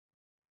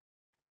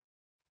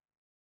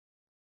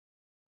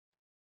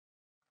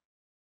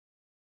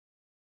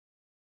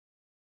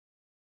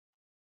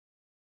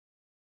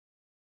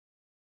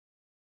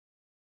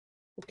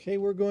Okay,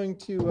 we're going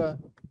to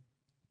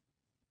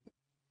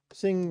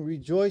sing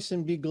Rejoice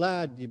and Be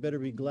Glad. You better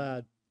be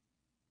glad.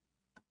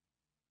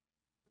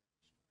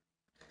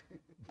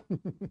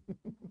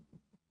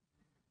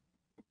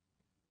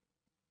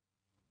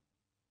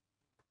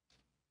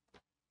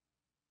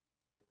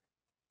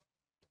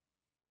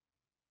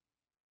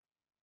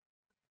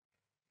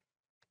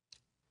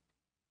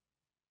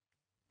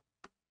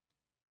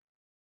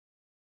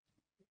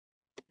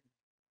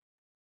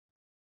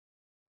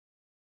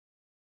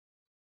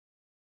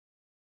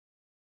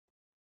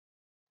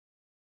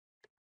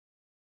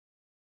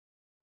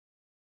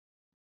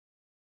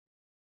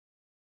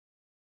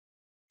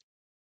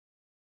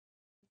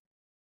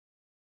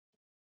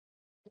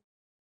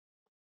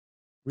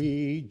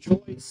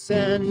 Rejoice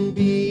and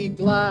be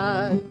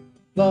glad,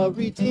 the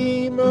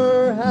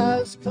Redeemer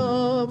has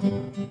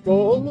come.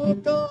 Go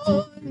look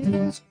on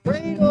his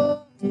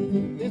cradle,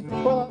 his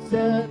cross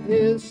and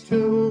his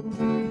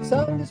tomb.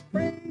 Sound his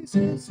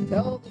praises,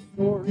 tell the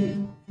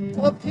story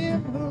of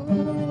him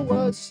who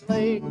was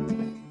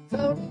slain.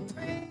 Sound his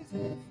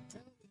praises,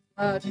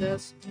 tell his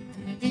gladness,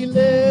 he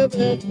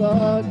liveth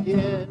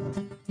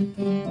again.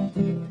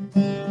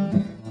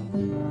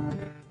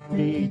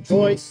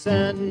 Rejoice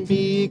and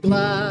be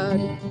glad,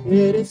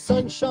 it is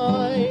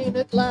sunshine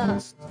at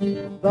last.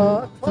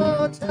 The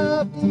clouds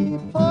have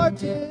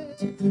departed,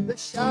 the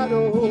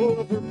shadow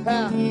of her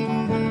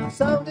path.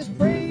 Sound his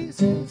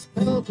praises,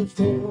 tell the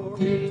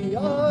story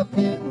of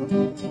him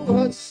who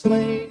was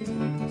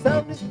slain.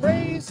 Sound his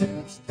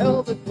praises,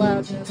 tell the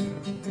gladness,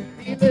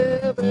 he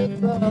liveth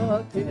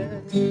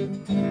again.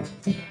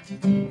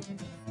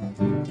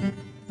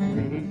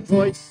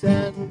 Rejoice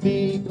and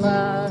be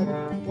glad,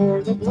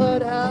 for the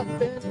blood hath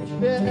been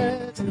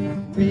shed.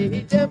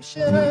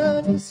 Redemption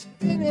is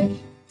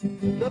finished,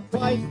 the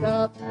price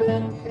hath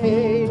been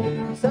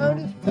paid. Sound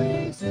his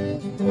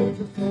praises, for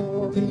the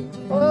glory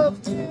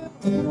of him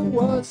who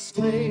was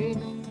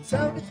slain.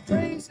 Sound his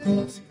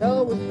praises,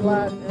 tell with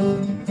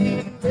gladness,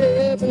 he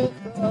liveth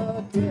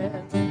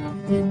again.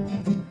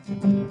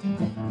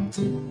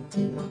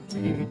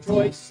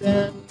 Rejoice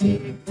and be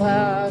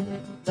glad,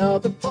 now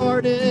the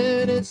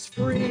pardon is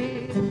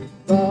free.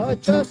 The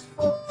just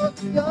for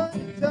the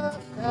unjust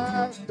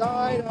has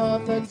died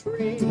on the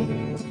tree.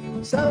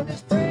 Sound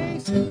his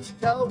praises,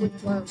 tell with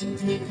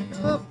gladness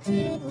of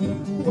him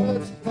who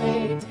was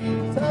slain.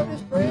 Sound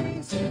his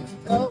praises,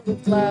 tell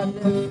with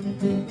gladness,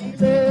 he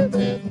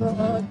liveth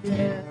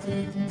again.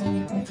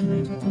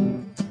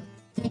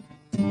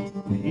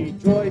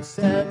 Rejoice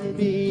and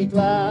be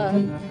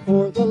glad,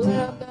 for the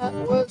Lamb that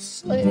was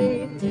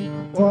slain,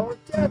 for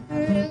death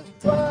is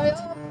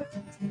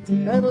triumphant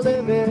and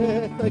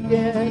liveth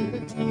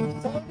again.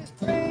 Sound his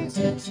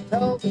praises,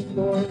 tell the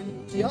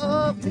glory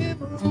of him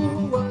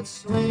who was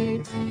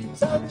slain.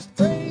 Sound his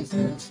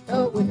praises,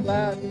 tell with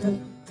gladness,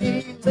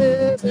 he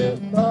liveth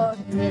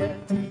again.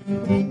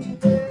 He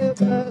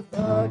liveth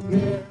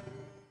again.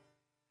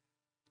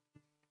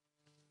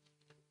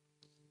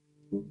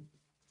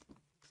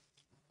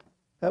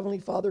 Heavenly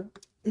Father,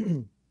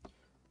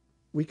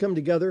 we come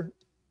together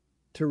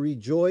to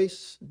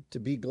rejoice, to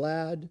be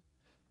glad,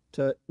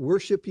 to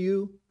worship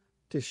you,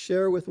 to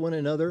share with one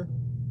another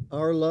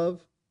our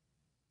love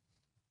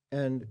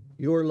and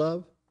your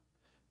love.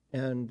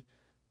 And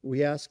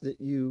we ask that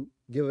you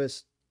give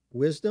us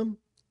wisdom,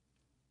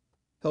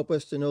 help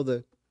us to know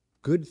the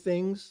good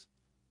things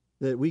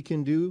that we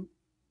can do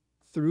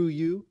through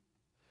you.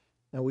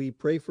 And we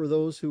pray for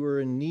those who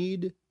are in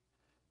need,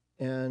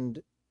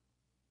 and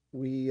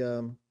we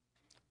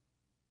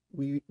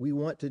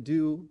want to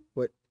do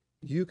what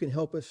you can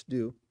help us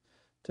do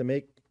to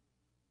make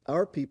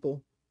our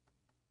people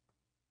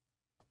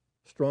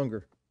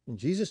stronger. In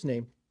Jesus'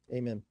 name,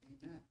 amen.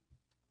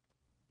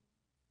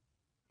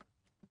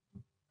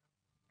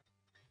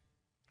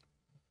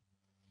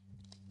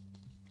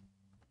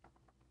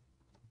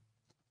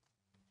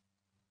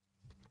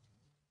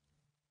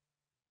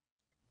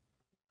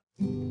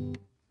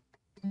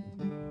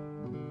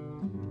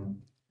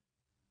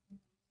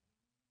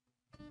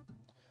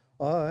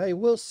 I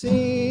will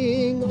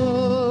sing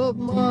of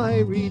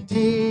my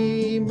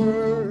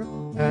Redeemer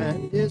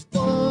and his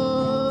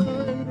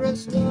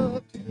wondrous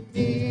love to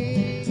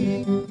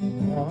me.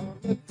 On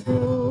the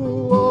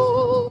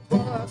cruel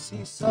cross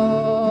he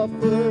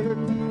suffered,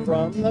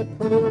 from the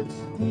curse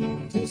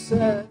to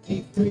set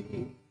me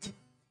free.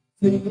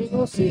 Sing,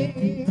 oh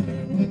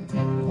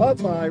sing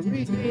of my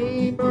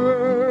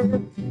Redeemer,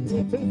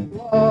 with his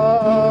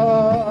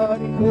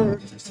blood he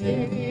purchased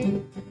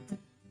me.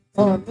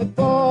 On the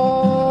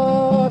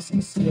cross he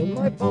sealed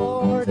my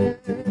pardon,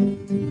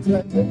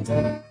 let the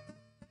death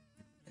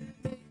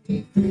make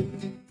me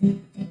free.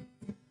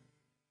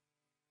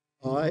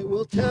 I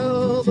will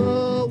tell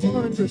the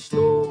wondrous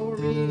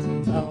story,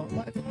 how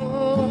my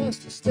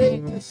lost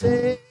estate to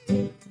save,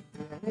 and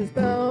his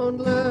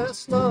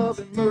boundless love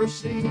and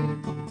mercy,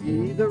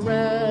 he the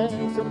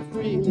ransom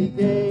freely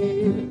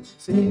gave.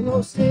 Sing,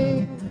 oh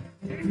sing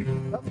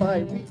of my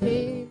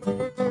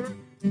Redeemer,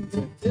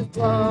 his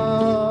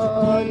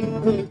blood he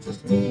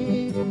purchased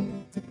me.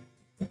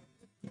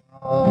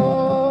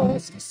 Oh,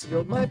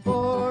 sealed my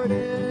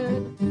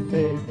pardon,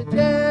 paid the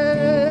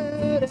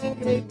debt,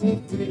 and made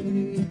me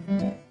free.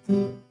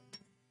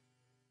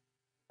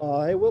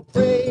 I will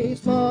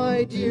praise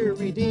my dear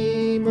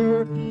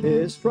Redeemer,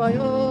 his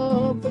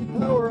triumphant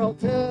power I'll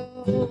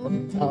tell,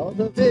 how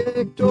the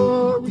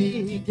victory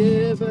he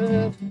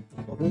giveth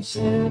over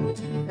sin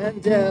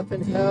and death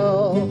and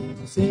hell.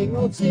 Sing,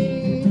 oh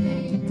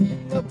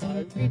sing, of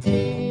my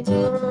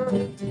Redeemer,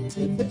 with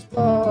his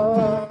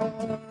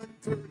blood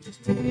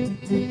purchased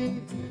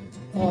me.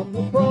 On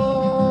the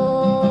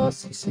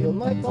cross he sealed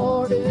my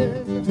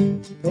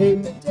pardon,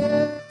 paid the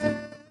debt,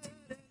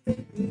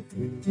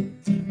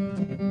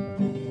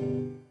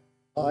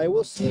 I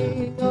will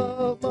sing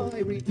of my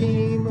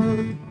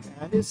Redeemer,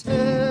 and his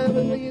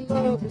heavenly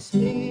love is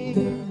me.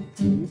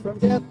 From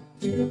death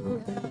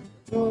to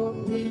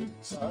heaven,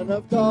 Son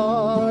of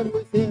God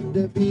within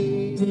to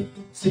be.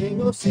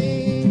 Sing, oh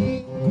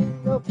sing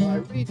of my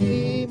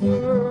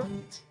Redeemer,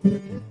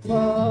 with his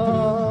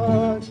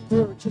blood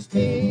purchased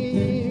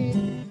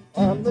me.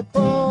 On the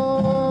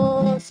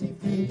cross he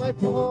paid my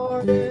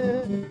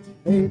pardon,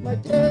 paid my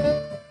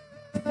debt,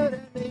 and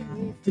made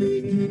me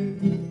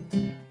free.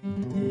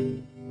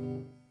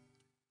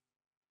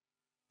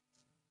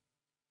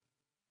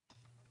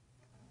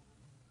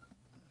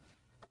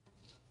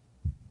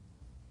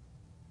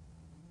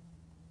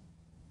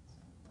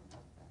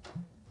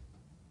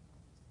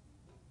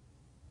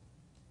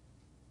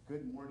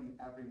 Good morning,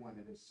 everyone.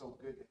 It is so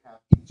good to have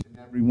each and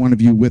every one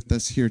of you with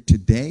us here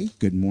today.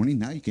 Good morning.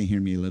 Now you can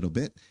hear me a little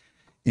bit.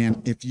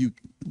 And if you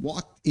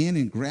walked in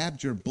and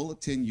grabbed your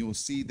bulletin, you'll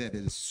see that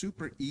it is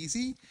super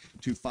easy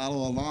to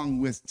follow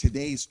along with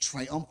today's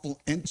triumphal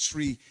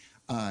entry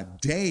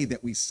day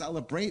that we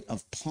celebrate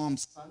of Palm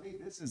Sunday.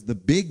 This is the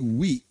big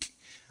week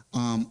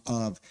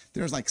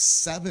there's like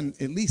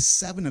at least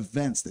seven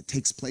events that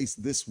takes place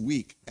this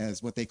week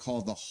as what they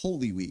call the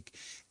Holy Week.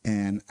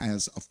 And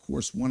as of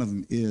course, one of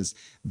them is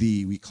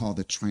we call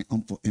the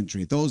triumphal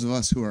entry. Those of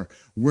us who are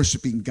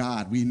worshiping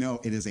God, we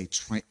know it is a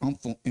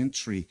triumphal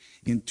entry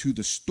into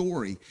the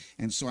story.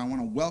 And so I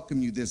want to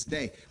welcome you this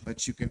day,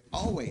 but you can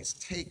always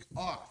take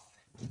off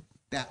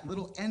that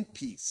little end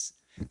piece.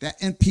 That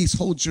end piece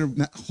holds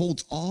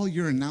all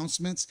your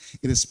announcements.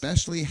 It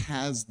especially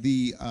has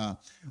the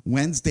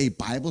Wednesday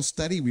Bible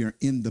study. We are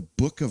in the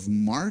book of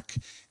Mark,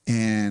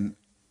 and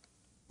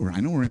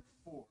I know we're in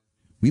 4.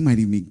 We might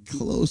even be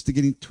close to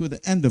getting to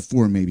the end of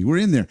 4, maybe. We're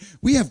in there.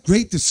 We have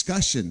great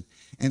discussion,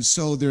 and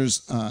so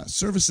there's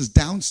services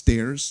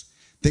downstairs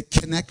that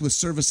connect with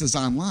services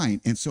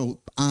online. And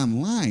so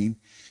online,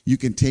 you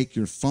can take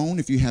your phone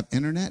if you have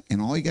internet, and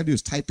all you got to do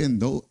is type in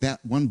that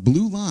one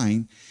blue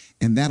line,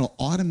 and that'll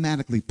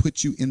automatically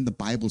put you in the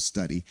Bible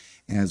study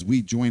as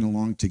we join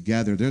along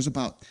together. There's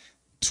about,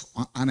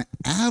 on an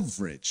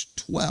average,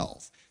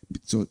 12.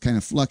 So it kind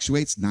of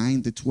fluctuates,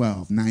 9 to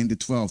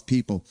 12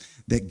 people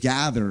that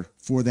gather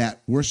for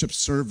that worship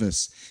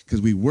service,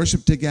 because we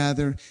worship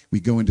together, we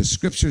go into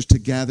scriptures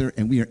together,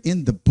 and we are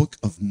in the book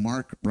of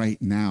Mark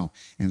right now.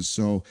 And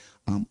so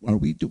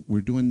we're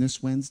doing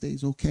this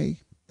Wednesdays okay?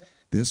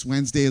 This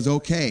Wednesday is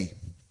okay.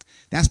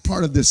 That's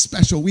part of this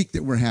special week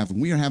that we're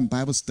having. We are having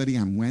Bible study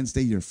on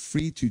Wednesday. You're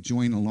free to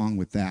join along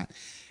with that.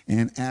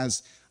 And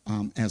as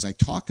I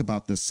talk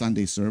about the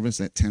Sunday service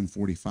at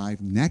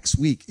 10:45, next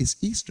week is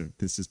Easter.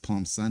 This is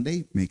Palm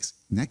Sunday, makes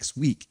next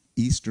week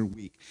Easter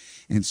week.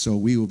 And so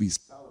we will be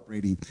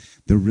celebrating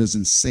the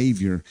risen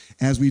Savior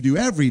as we do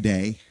every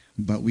day,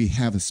 but we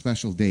have a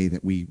special day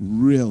that we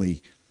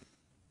really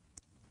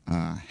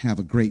have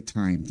a great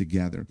time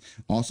together.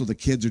 Also, the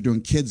kids are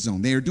doing Kids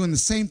Zone. They are doing the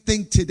same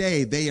thing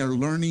today. They are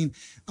learning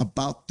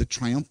about the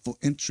triumphal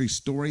entry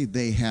story.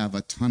 They have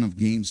a ton of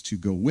games to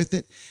go with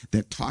it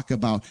that talk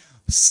about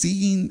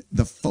seeing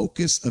the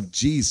focus of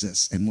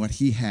Jesus and what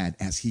he had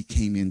as he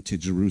came into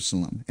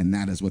Jerusalem. And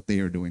that is what they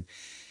are doing.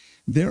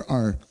 There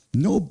are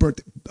no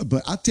birthday,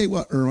 but I'll tell you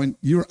what, Erwin,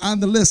 you were on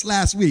the list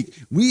last week.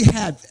 We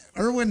had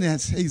Erwin,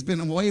 he's been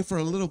away for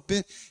a little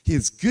bit.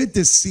 It's good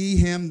to see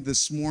him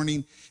this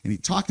morning, and he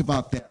talked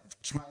about that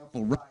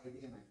triumphal ride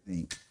in, I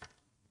think.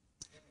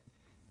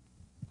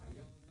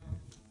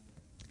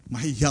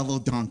 My yellow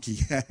donkey.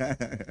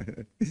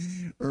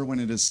 Erwin,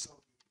 it is.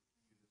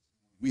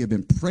 We have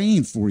been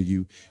praying for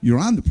you. You're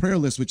on the prayer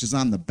list, which is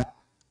on the back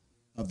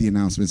of the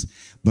announcements,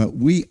 but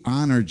we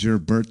honored your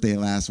birthday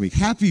last week.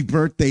 Happy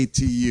birthday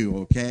to you,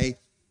 okay?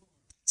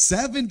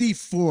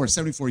 74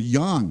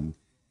 young.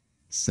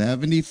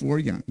 74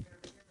 young.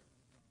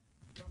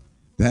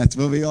 That's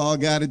what we all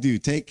got to do.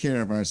 Take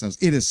care of ourselves.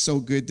 It is so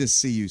good to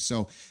see you.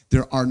 So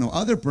there are no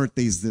other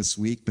birthdays this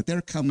week, but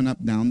they're coming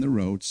up down the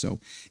road.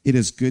 So it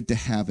is good to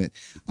have it.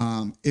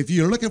 If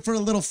you're looking for a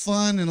little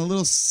fun and a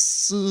little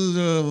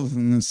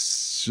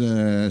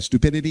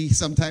stupidity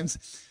sometimes,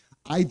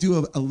 I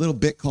do a little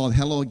bit called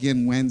Hello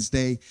Again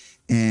Wednesday,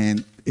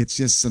 and it's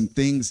just some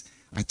things.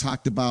 I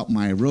talked about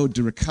my road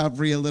to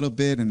recovery a little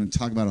bit, and then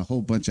talk about a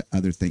whole bunch of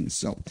other things.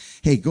 So,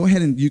 hey, go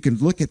ahead and you can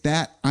look at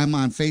that. I'm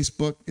on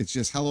Facebook. It's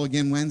just Hello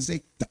Again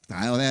Wednesday.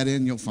 Dial that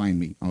in. You'll find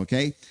me,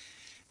 okay?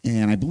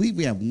 And I believe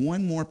we have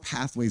one more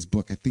Pathways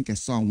book. I think I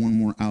saw one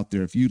more out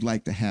there. If you'd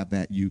like to have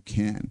that, you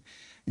can.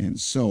 And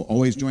so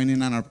always join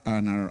in on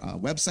our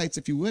websites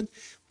if you would.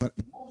 But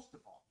most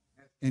of all,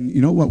 and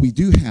you know what, we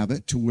do have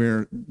it to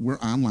where we're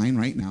online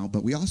right now,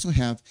 but we also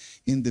have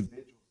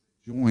individuals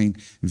join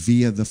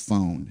via the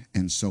phone.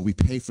 And so we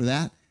pay for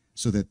that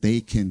so that they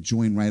can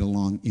join right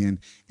along in.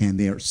 And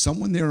there's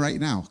someone there right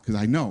now, because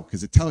I know,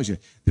 because it tells you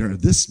there are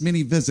this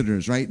many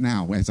visitors right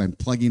now as I'm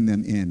plugging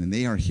them in, and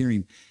they are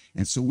hearing.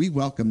 And so we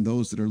welcome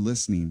those that are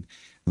listening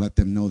and let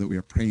them know that we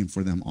are praying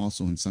for them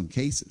also in some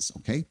cases,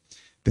 okay,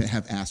 that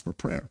have asked for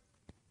prayer.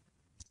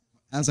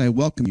 As I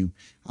welcome you,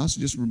 I also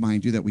just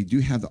remind you that we do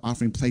have the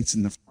offering plates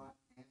in the front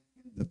and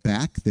the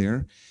back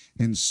there.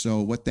 And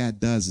so what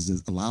that does is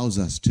it allows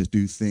us to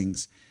do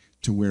things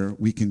to where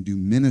we can do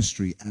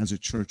ministry as a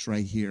church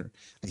right here.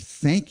 I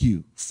thank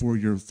you for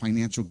your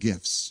financial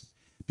gifts,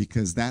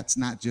 because that's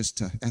not just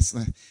to,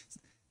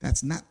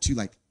 that's not to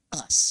like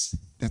us.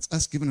 That's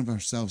us giving of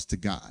ourselves to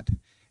God.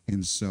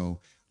 And so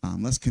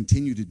let's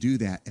continue to do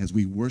that as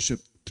we worship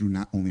through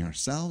not only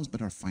ourselves,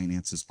 but our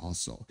finances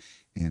also.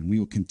 And we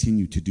will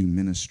continue to do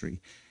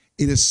ministry.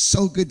 It is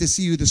so good to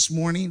see you this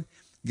morning.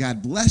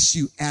 God bless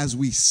you as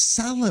we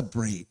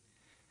celebrate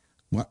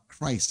what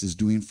Christ is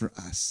doing for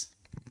us.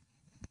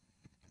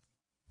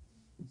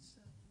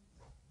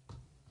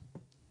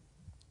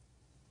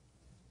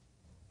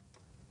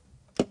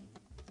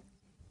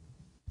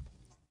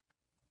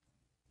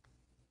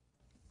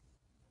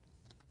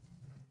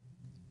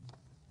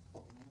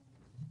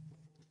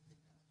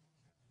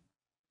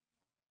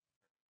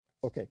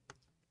 Okay.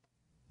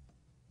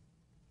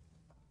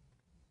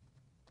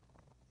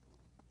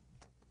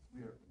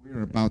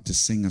 We're about to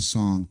sing a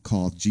song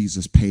called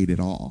Jesus Paid It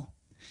All.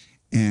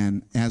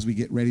 And as we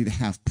get ready to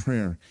have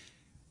prayer,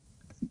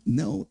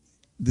 know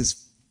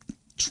this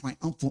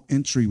triumphal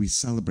entry we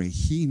celebrate.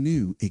 He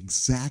knew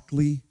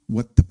exactly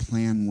what the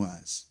plan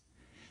was,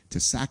 to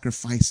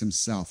sacrifice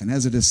himself. And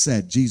as it is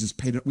said, Jesus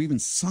paid it. We even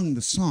sung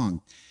the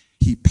song.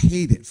 He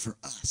paid it for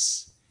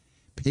us,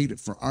 paid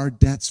it for our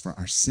debts, for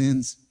our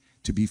sins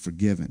to be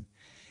forgiven.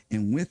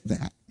 And with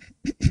that,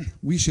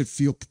 we should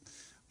feel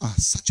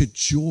such a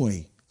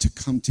joy to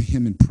come to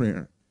him in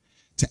prayer,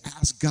 to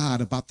ask God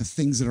about the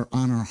things that are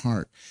on our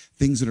heart,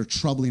 things that are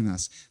troubling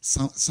us,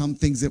 some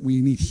things that we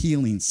need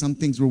healing, some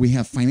things where we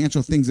have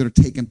financial things that are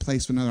taking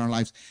place in our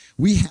lives.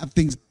 We have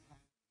things,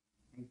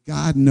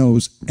 God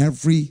knows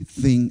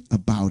everything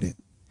about it.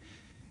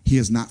 He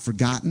has not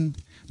forgotten,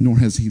 nor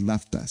has he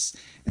left us.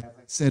 As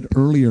I said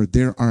earlier,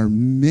 there are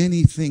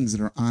many things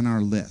that are on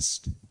our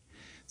list,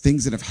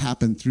 things that have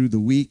happened through the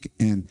week,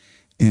 and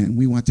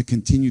we want to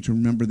continue to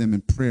remember them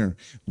in prayer.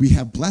 We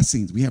have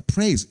blessings. We have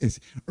praise. If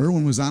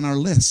Erwin was on our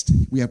list,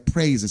 we have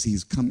praise as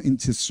he's come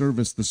into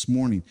service this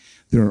morning.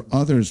 There are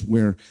others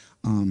where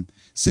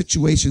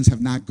situations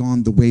have not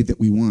gone the way that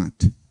we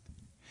want.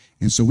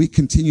 And so we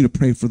continue to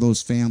pray for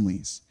those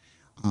families.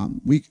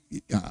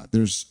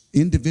 There's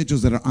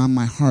individuals that are on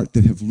my heart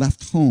that have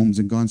left homes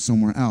and gone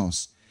somewhere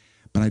else,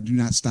 but I do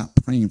not stop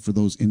praying for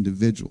those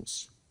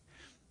individuals.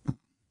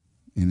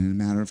 And in a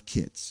matter of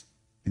kids.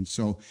 And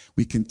so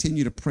we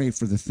continue to pray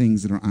for the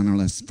things that are on our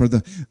list, for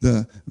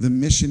the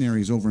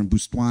missionaries over in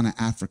Botswana,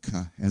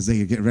 Africa, as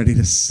they get ready to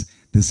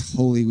this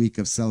holy week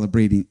of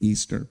celebrating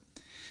Easter.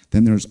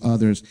 Then there's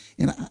others.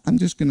 And I'm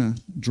just going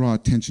to draw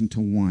attention to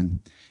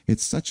one.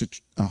 It's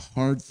such a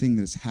hard thing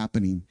that's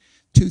happening.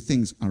 Two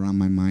things are on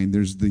my mind.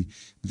 There's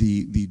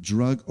the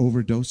drug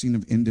overdosing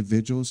of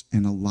individuals,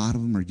 and a lot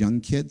of them are young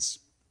kids.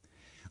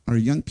 Our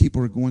young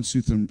people are going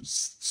through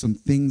some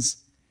things,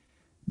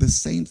 the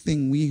same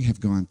thing we have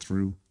gone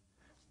through,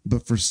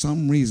 but for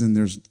some reason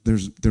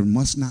there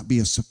must not be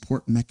a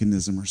support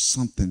mechanism or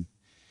something,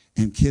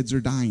 and kids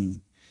are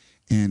dying.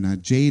 And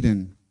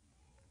Jaden,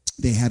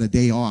 they had a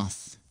day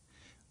off,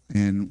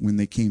 and when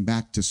they came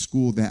back to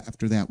school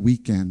after that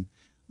weekend,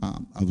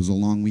 it was a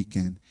long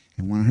weekend,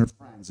 and one of her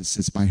friends that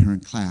sits by her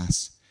in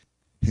class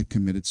had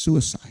committed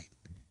suicide,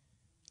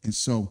 and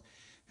so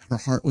her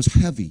heart was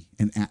heavy,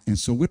 and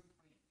so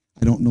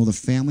I don't know the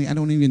family, I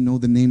don't even know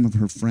the name of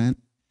her friend.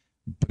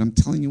 But I'm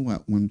telling you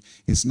what, when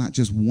it's not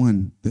just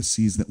one that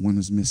sees that one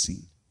is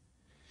missing.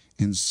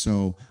 And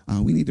so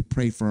we need to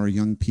pray for our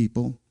young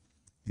people.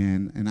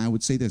 And I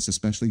would say this,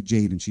 especially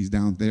Jade, and she's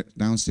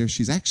downstairs.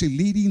 She's actually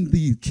leading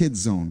the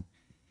kids zone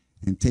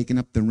and taking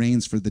up the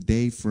reins for the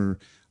day for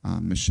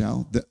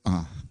Michelle.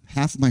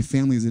 Half of my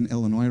family is in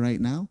Illinois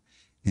right now,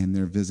 and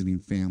they're visiting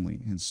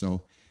family. And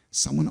so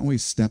someone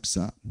always steps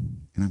up,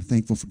 and I'm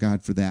thankful for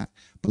God for that.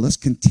 But let's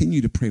continue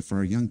to pray for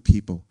our young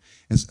people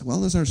as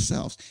well as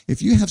ourselves.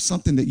 If you have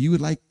something that you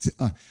would like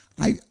to,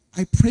 I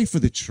pray for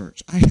the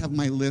church. I have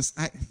my list,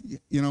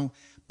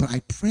 but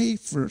I pray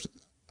for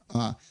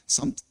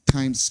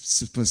sometimes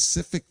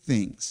specific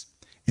things,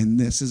 and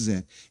this is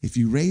it. If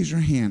you raise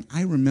your hand,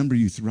 I remember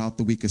you throughout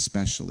the week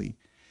especially,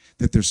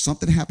 that there's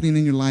something happening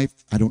in your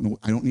life. I don't know.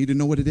 I don't need to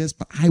know what it is,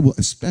 but I will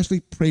especially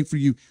pray for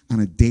you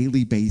on a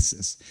daily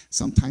basis,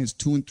 sometimes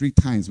 2 and 3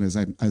 times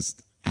as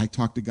I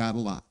talk to God a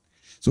lot.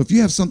 So if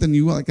you have something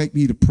you would like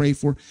me to pray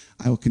for,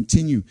 I will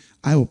continue.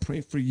 I will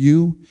pray for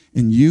you,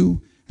 and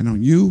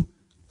on you,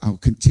 I'll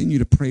continue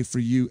to pray for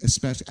you,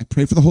 especially. I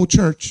pray for the whole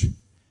church,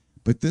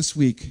 but this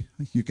week,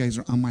 you guys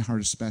are on my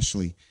heart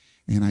especially,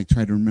 and I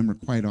try to remember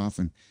quite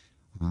often,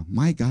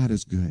 my God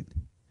is good.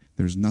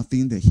 There's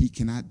nothing that he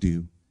cannot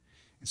do.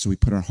 And so we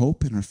put our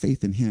hope and our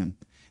faith in him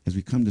as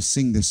we come to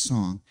sing this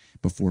song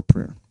before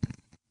prayer.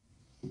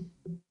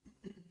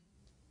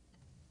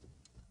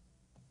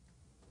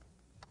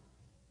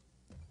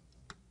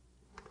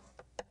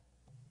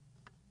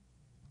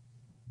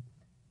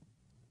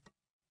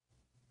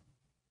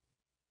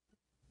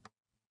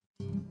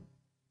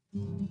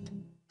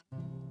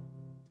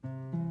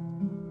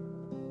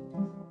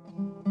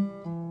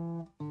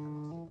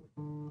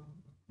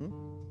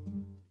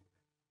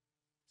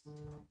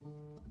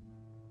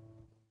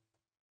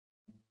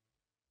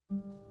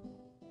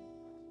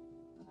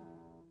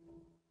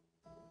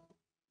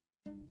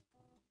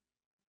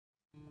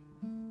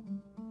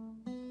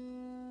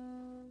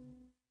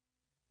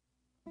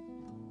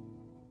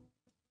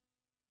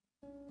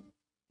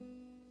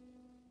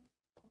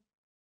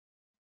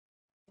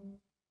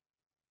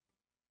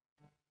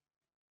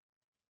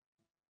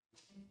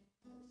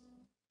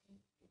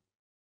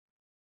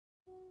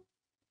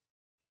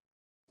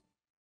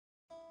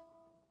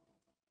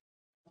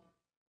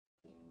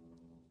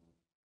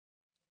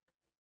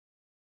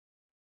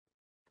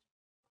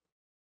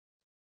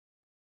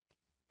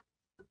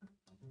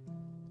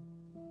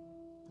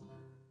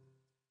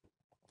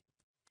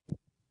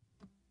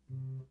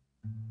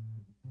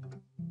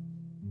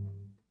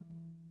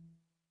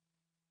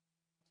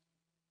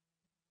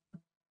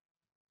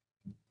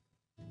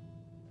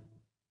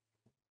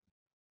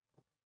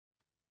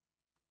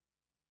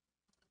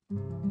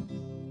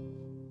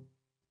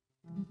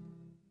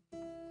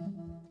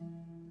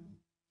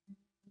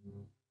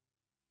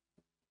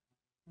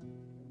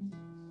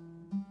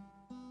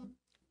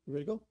 You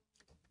ready to go?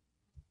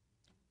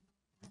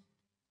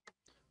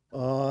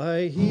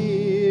 I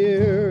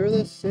hear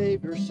the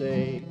Savior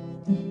say,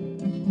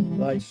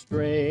 thy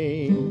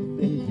strength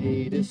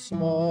indeed is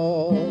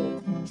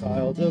small.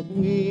 Child of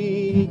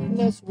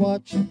weakness,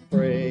 watch and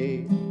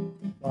pray.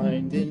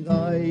 Find in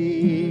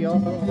thy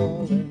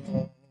all in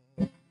all.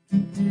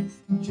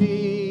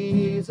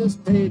 Jesus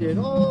paid it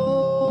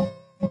all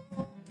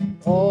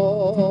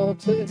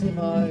to him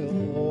I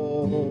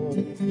owe.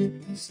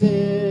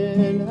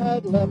 Sin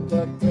had left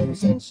a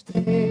crimson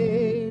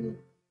stain,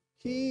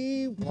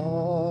 he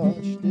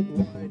washed it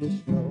white as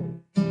snow.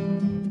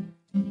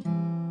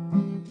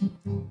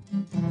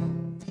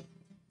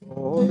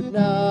 Lord,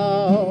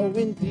 now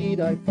indeed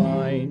I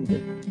find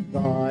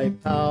thy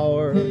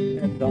power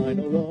and thine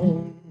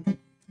alone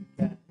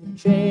can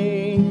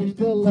change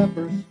the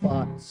leper's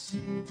spots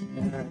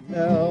and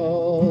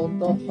melt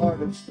the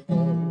heart of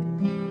stone.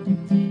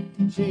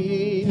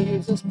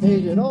 Jesus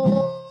paid it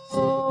all,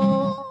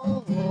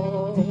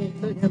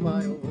 to him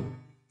I owe.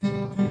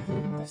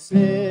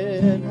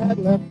 Sin had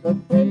left a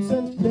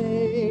crimson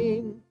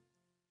stain,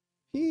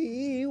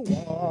 he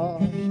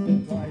washed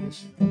it white as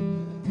snow.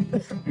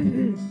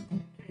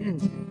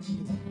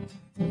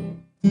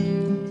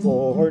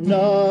 For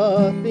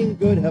nothing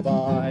good have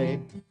I,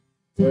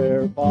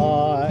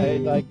 whereby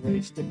thy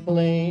grace to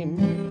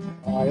claim.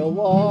 I'll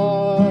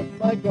wash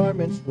my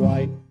garments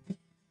white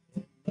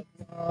in the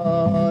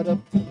blood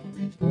of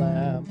Calvary's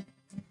Lamb.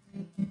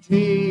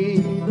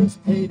 Jesus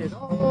paid it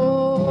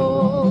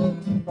all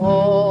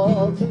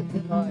to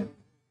him I owe.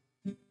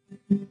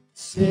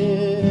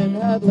 Sin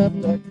had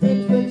left a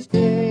crimson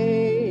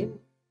stain,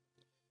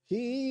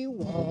 he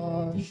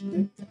washed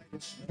it white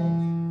as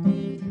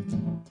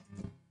snow.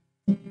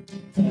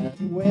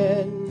 And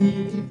when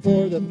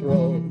before the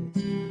throne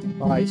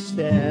I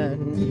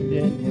stand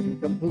in him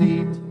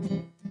complete,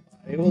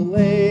 I will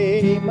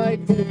lay my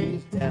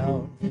duties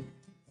down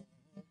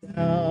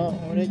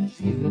at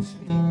Jesus'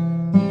 feet.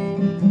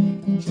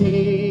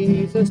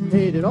 Jesus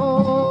paid it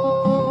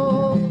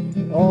all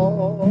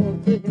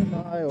to him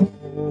I owe.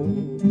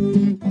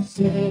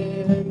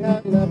 Sin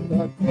had left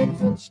a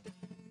crimson stain,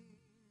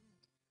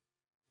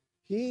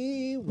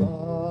 he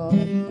washed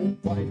it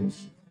white as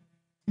snow.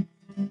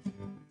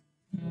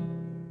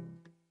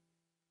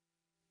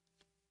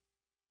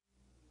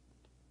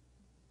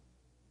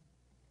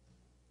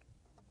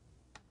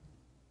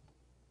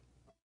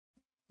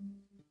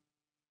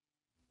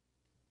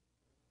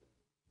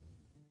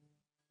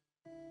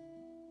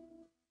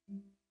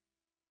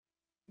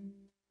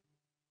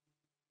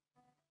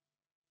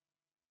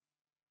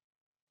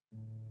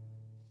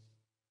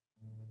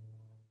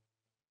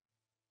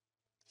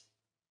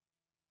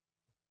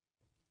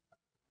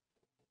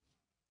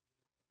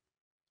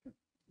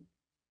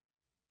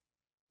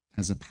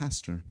 As a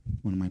pastor,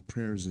 one of my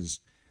prayers is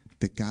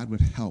that God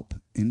would help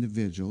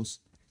individuals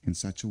in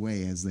such a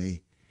way as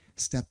they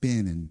step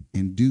in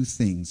and do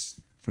things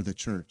for the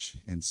church.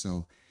 And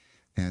so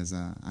as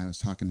I was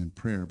talking in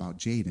prayer about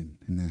Jaden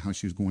and then how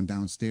she was going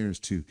downstairs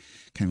to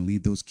kind of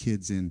lead those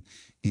kids in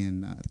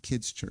the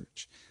kids'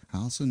 church, I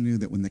also knew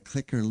that when the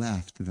clicker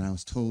left, that I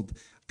was told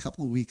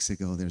couple of weeks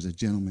ago, there's a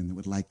gentleman that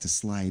would like to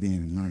slide in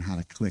and learn how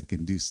to click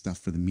and do stuff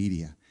for the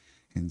media.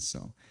 And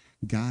so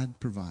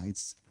God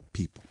provides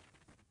people.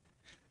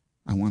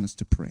 I want us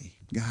to pray.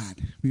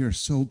 God, we are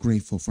so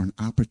grateful for an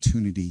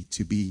opportunity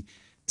to be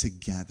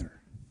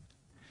together,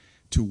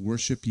 to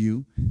worship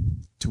you,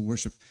 to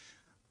worship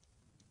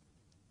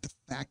the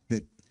fact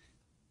that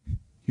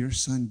your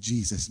son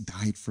Jesus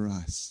died for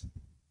us.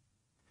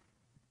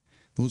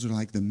 Those are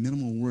like the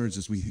minimal words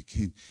as we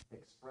can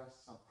express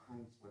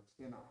sometimes what's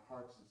in our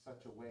hearts in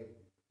such a way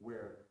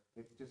where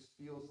it just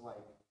feels like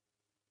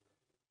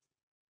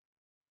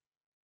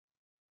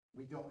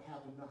we don't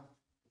have enough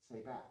to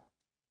say back.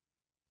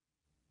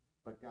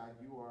 But God,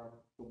 you are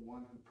the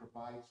one who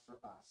provides for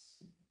us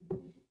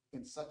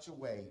in such a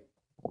way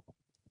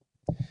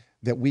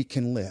that we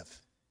can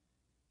live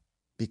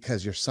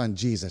because your son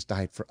Jesus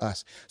died for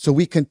us. So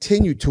we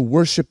continue to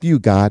worship you,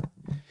 God.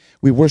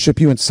 We worship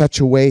you in such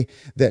a way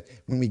that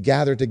when we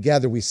gather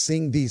together, we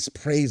sing these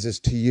praises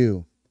to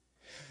you.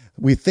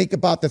 We think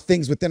about the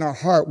things within our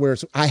heart where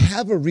I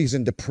have a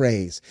reason to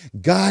praise.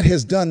 God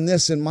has done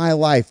this in my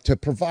life to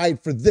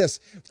provide for this,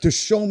 to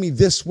show me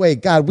this way.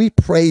 God, we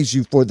praise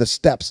you for the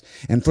steps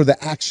and for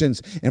the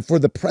actions and for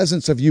the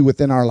presence of you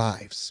within our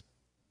lives.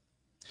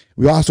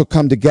 We also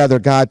come together,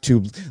 God,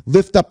 to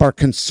lift up our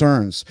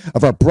concerns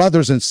of our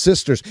brothers and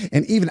sisters,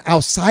 and even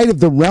outside of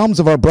the realms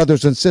of our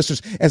brothers and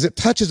sisters, as it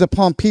touches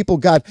upon people,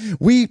 God,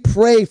 we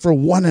pray for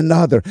one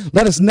another.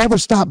 Let us never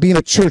stop being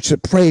a church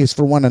that prays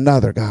for one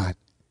another, God.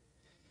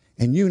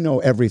 And you know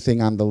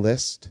everything on the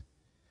list.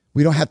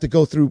 We don't have to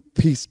go through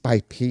piece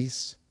by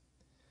piece.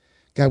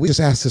 God, we just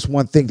ask this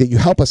one thing, that you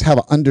help us have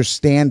an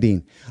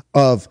understanding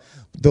of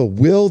the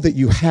will that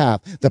you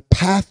have, the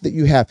path that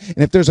you have. And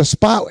if there's a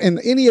spot in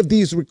any of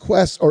these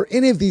requests or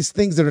any of these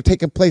things that are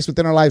taking place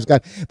within our lives,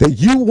 God, that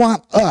you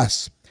want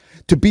us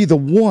to be the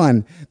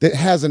one that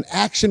has an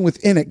action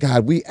within it,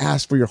 God, we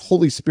ask for your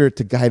Holy Spirit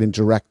to guide and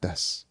direct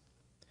us.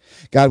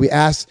 God, we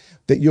ask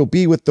that you'll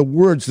be with the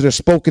words that are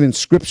spoken in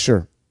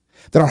Scripture,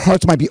 that our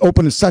hearts might be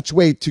open in such a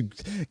way to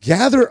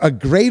gather a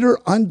greater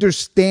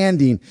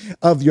understanding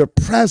of your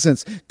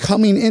presence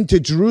coming into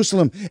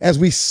Jerusalem as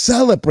we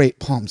celebrate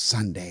Palm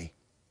Sunday.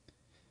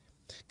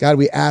 God,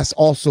 we ask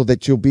also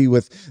that you'll be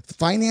with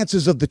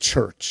finances of the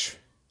church.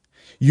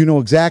 You know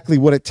exactly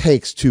what it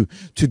takes to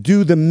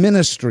do the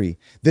ministry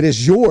that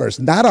is yours,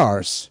 not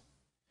ours.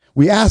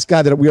 We ask,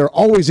 God, that we are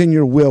always in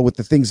your will with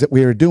the things that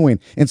we are doing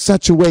in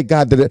such a way,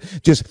 God, that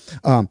it just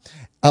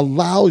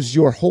allows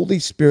your Holy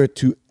Spirit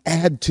to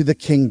add to the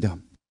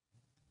kingdom.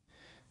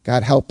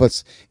 God, help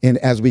us in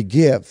as we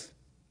give,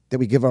 that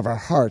we give of our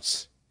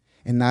hearts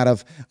and not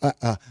of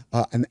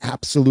an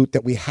absolute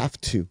that we have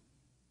to.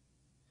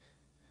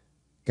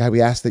 God,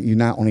 we ask that you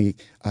not only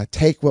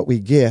take what we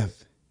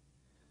give,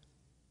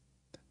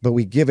 but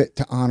we give it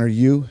to honor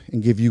you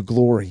and give you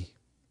glory.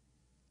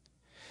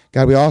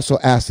 God, we also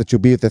ask that you'll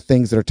be with the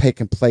things that are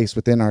taking place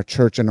within our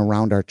church and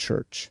around our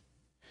church.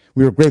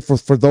 We are grateful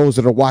for those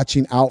that are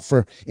watching out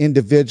for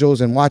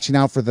individuals and watching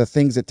out for the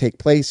things that take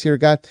place here,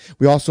 God.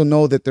 We also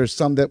know that there's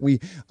some that we,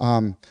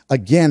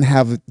 again,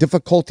 have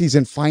difficulties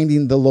in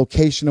finding the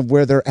location of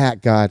where they're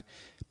at, God.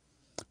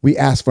 We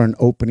ask for an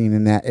opening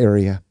in that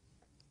area.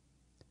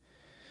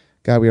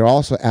 God, we are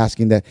also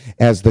asking that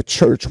as the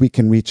church, we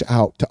can reach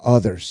out to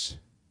others,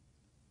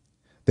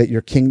 that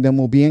your kingdom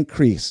will be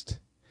increased,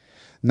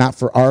 not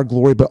for our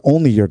glory, but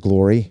only your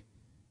glory,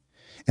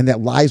 and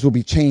that lives will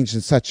be changed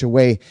in such a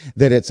way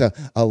that it's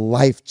a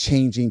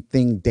life-changing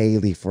thing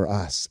daily for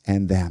us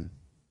and them.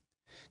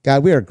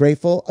 God, we are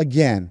grateful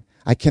again.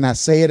 I cannot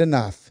say it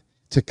enough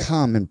to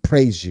come and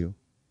praise you.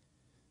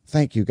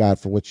 Thank you, God,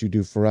 for what you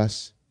do for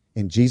us.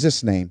 In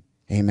Jesus' name,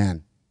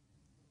 amen.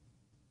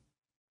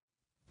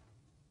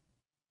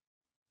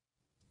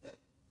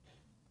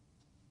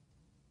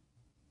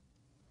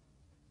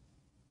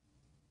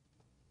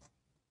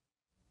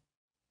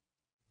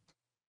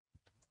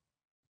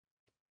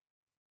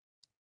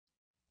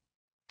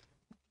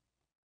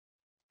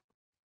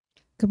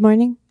 Good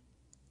morning.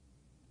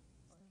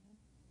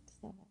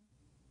 I'll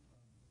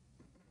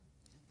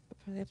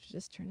probably have to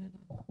just turn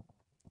it on.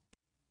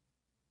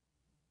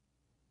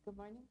 Good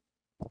morning.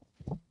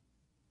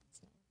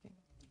 It's not working.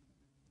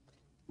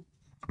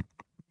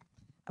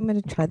 I'm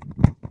going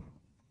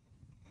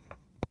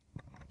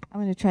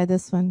to try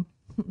this one.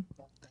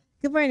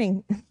 Good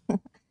morning.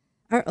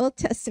 Our Old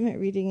Testament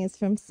reading is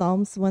from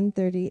Psalms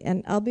 130,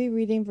 and I'll be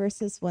reading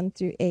verses 1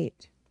 through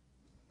 8.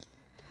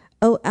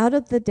 Oh, out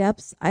of the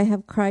depths I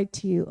have cried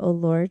to you, O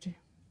Lord.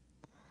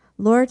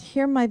 Lord,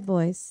 hear my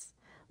voice.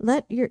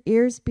 Let your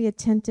ears be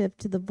attentive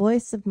to the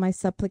voice of my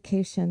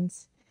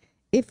supplications.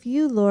 If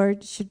you,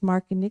 Lord, should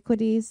mark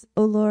iniquities,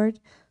 O Lord,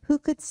 who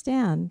could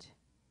stand?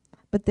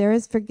 But there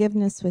is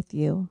forgiveness with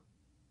you,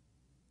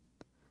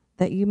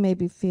 that you may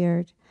be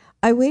feared.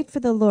 I wait for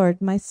the Lord,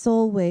 my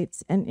soul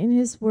waits, and in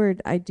his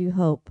word I do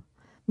hope.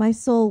 My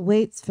soul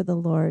waits for the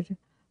Lord,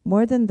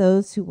 more than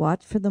those who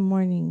watch for the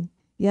morning.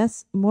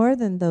 Yes, more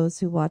than those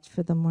who watch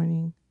for the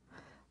morning.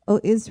 O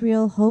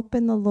Israel, hope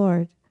in the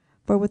Lord,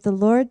 For with the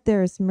Lord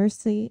there is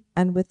mercy,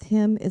 and with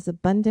him is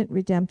abundant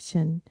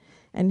redemption,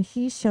 and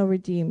he shall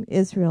redeem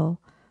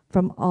Israel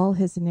from all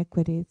his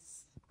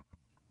iniquities.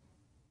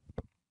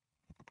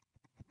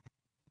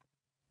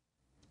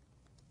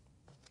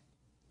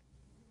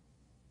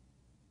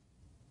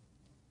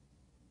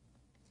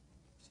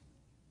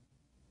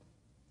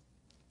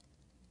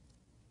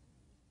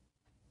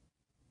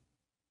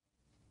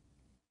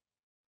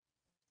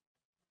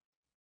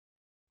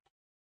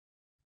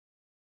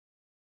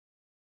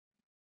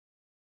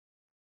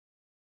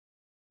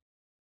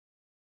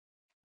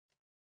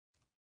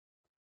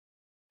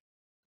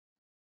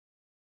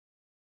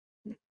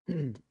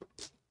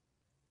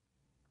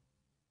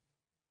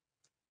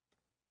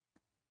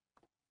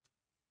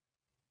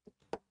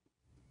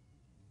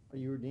 Are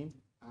you redeemed?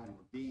 I'm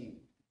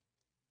redeemed.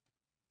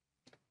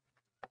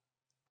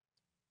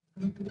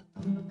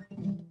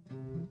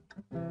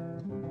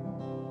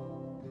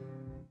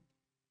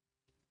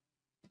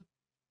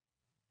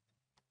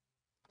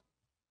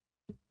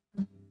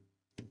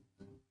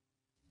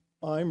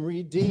 I'm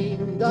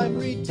redeemed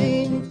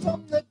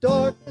from the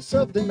darkness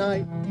of the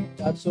night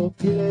that so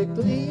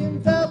quickly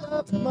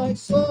enveloped my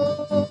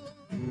soul.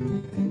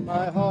 In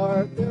my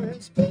heart there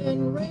has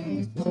been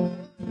raised of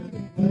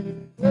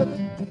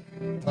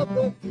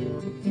the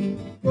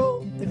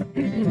hero.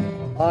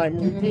 I'm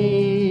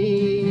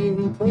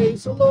redeemed,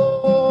 praise the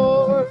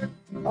Lord.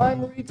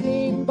 I'm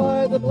redeemed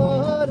by the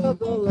blood of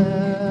the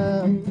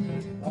Lamb.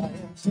 I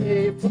am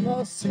saved from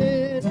all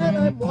sin and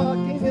I'm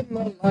walking in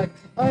the light.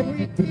 I'm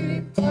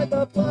redeemed by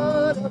the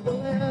blood of the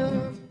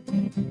Lamb.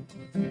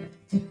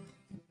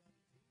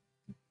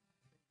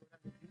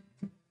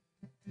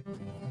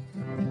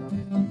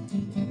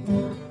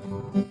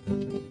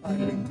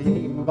 I'm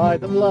redeemed by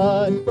the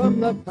blood from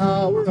the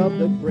power of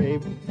the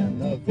grave and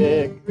the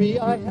victory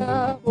I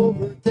have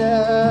over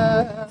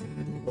death.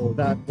 Oh,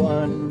 that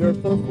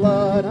wonderful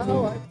blood,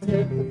 how I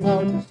take the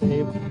power to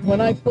save when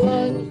I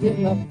plunge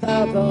in the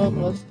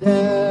fathomless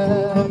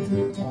depth.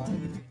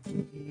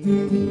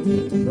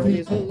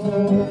 Praise the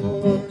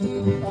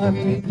Lord, I'm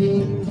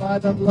redeemed by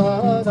the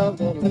blood of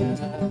the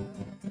Lamb.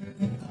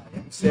 I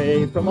am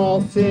saved from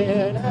all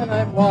sin and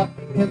I'm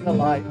walking in the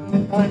light.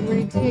 I'm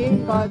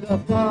redeemed by the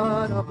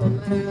blood of the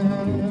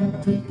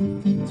Lamb.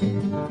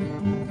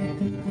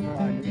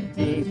 I'm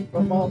redeemed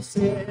from all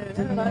sin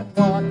and I'm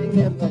walking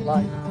in the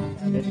light.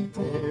 And in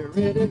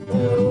spirited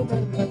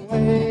movement and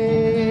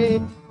way,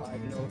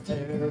 I've no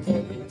terror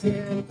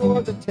within,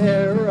 nor the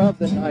terror of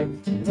the night,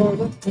 nor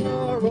the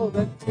sorrow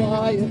that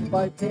flieth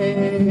by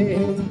day.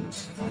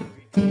 I'm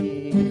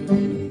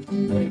redeemed,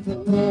 praise the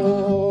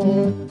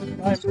Lord.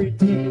 I'm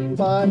redeemed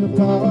by the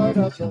blood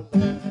of the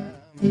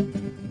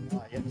Lamb.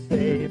 I am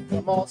saved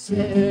from all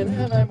sin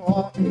and I'm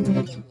walking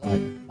in the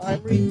light.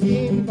 I'm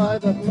redeemed by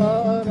the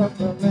blood of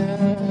the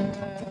Lamb.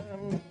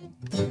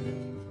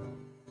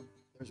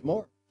 There's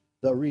more.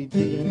 The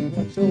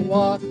redeemed shall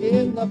walk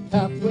in the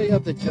pathway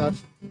of the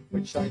just,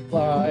 which shines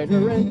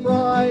brighter and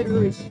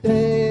brighter each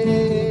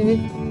day.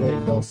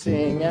 They shall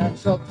sing and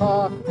shall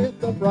talk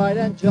with the bright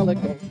angelic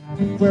host,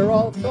 where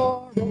all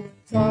sorrow and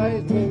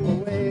sighs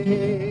move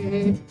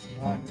away.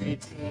 I'm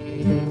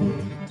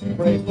redeemed,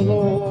 praise the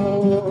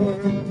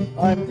Lord.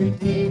 I'm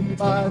redeemed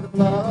by the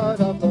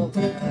blood of the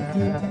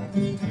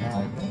Lamb.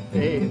 I'm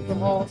saved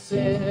from all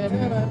sin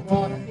and I'm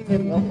walking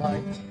in the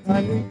light.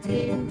 I'm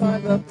redeemed by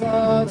the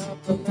blood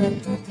of the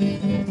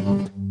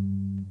Lamb.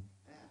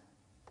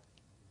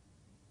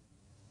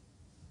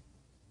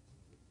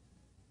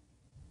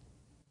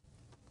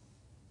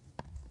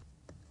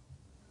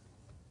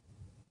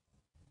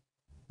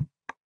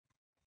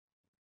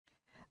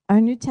 Our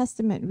New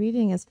Testament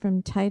reading is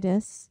from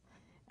Titus,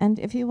 and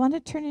if you want to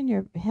turn in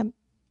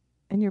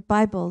your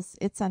Bibles,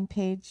 it's on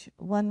page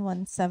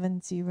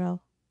 1170.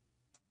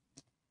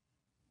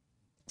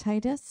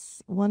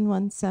 Titus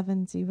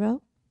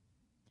 1170.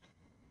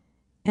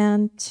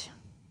 And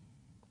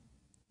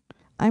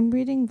I'm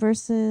reading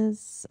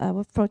verses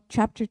from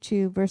chapter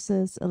 2,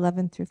 verses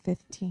 11 through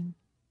 15.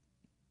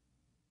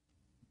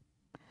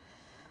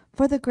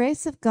 For the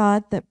grace of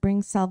God that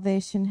brings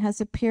salvation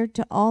has appeared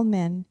to all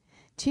men,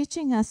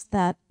 teaching us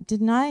that,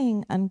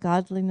 denying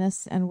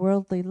ungodliness and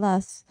worldly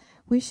lusts,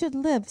 we should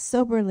live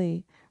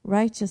soberly,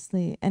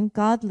 righteously, and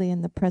godly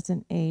in the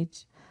present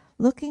age,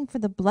 looking for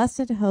the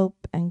blessed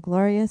hope and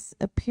glorious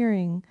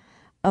appearing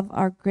of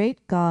our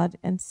great God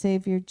and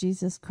Savior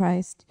Jesus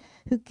Christ,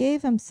 who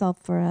gave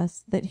himself for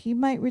us, that he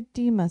might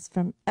redeem us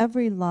from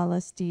every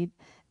lawless deed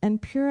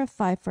and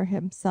purify for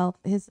himself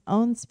his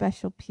own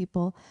special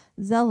people,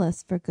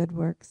 zealous for good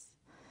works.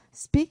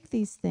 Speak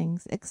these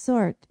things,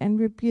 exhort, and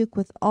rebuke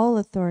with all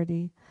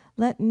authority.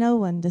 Let no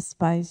one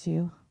despise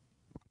you.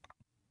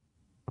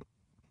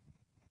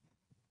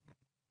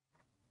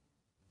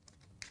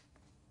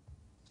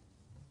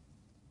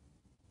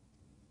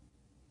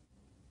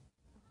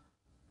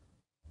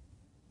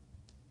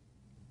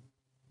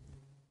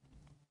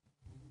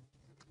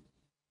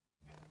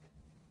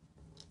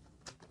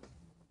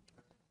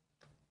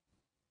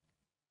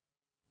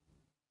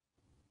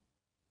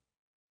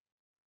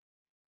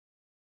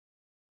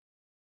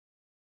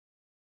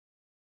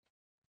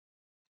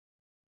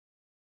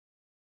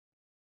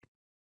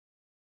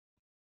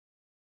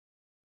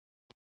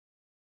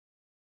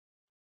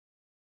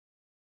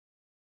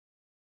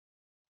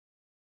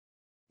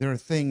 there are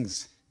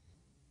things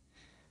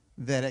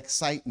that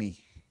excite me,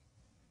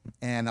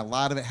 and a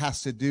lot of it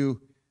has to do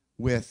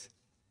with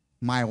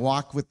my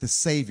walk with the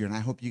Savior, and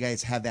I hope you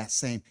guys have that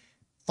same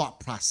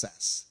thought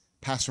process.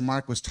 Pastor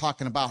Mark was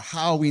talking about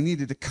how we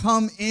needed to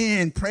come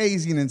in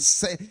praising and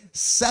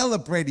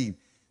celebrating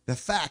the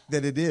fact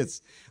that it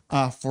is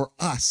for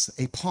us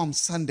a Palm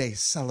Sunday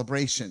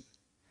celebration.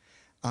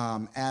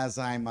 As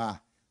I'm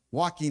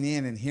walking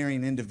in and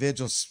hearing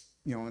individuals,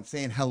 and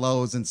saying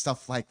hellos and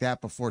stuff like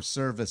that before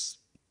service,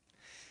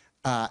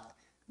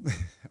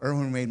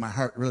 Erwin made my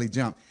heart really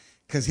jump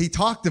because he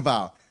talked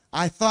about,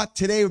 I thought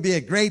today would be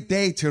a great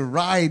day to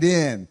ride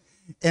in.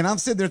 And I'm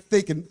sitting there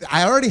thinking,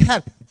 I already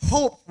had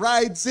hope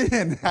rides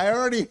in. I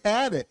already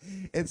had it.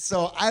 And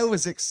so I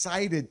was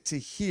excited to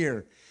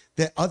hear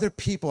that other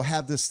people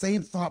have the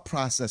same thought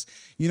process.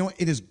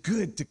 It is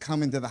good to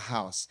come into the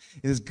house.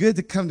 It is good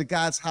to come to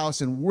God's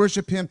house and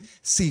worship him,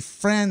 see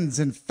friends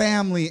and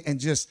family, and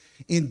just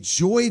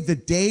enjoy the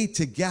day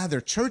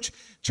together. Church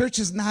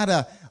is not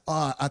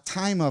a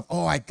time of,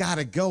 I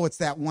gotta go, it's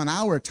that 1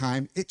 hour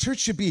time. Church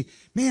should be,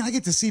 man, I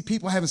get to see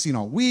people I haven't seen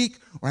all week,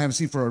 or I haven't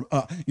seen for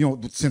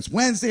since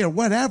Wednesday or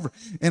whatever,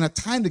 and a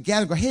time to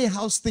gather and go, hey,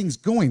 how's things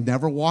going?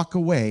 Never walk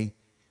away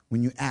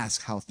when you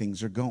ask how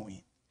things are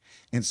going.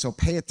 And so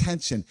pay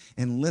attention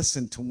and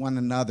listen to one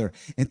another.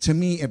 And to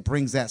me, it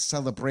brings that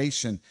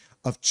celebration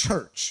of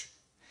church.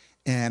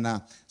 And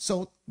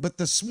but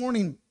this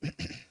morning,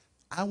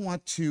 I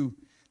want to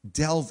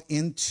delve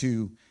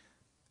into,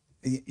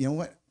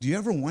 what? Do you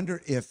ever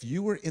wonder if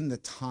you were in the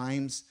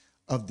times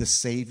of the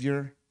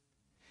Savior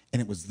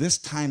and it was this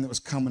time that was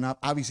coming up?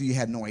 Obviously, you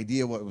had no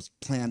idea what was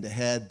planned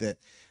ahead, that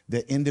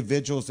the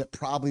individuals that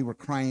probably were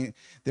crying,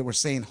 that were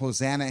saying,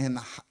 Hosanna in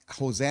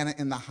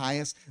the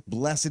highest,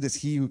 blessed is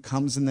he who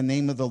comes in the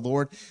name of the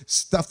Lord.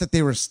 Stuff that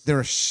they were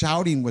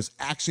shouting was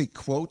actually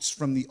quotes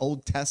from the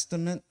Old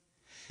Testament.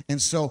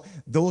 And so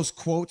those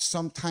quotes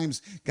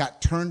sometimes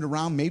got turned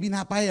around, maybe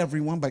not by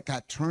everyone, but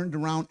got turned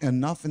around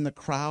enough in the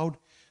crowd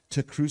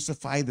to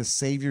crucify the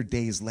Savior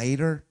days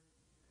later.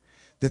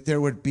 That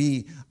there would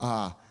be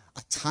a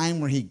time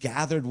where he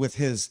gathered with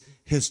his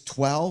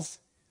 12,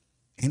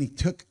 and he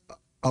took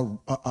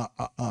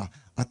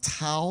a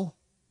towel,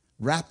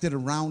 wrapped it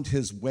around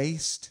his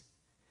waist,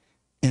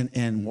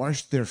 and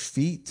washed their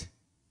feet,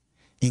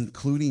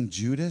 including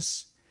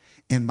Judas.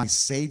 And my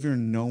Savior,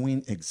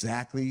 knowing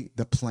exactly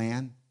the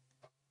plan,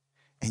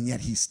 and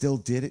yet he still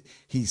did it.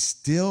 He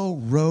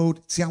still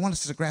rode. See, I want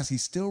us to grasp, he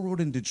still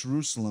rode into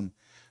Jerusalem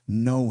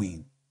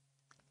knowing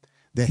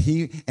that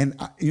you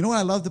know what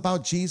I loved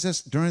about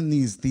Jesus during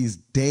these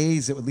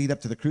days that would lead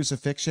up to the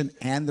crucifixion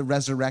and the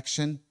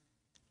resurrection?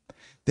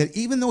 That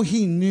even though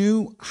he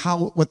knew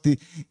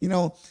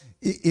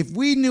if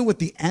we knew what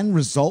the end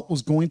result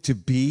was going to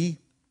be,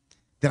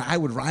 that I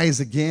would rise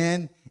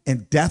again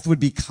and death would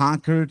be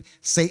conquered,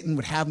 Satan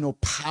would have no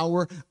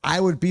power,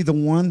 I would be the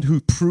one who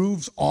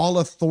proves all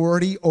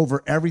authority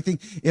over everything.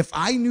 If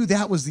I knew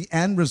that was the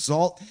end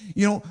result,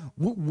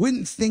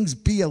 wouldn't things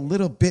be a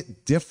little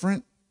bit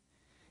different?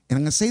 And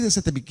I'm going to say this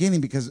at the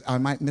beginning because I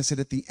might miss it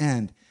at the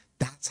end.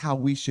 That's how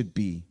we should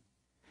be.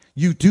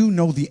 You do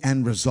know the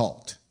end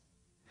result.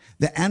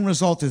 The end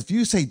result is, if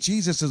you say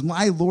Jesus is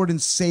my Lord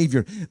and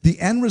Savior, the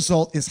end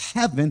result is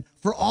heaven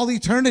for all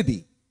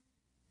eternity.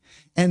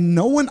 And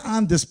no one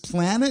on this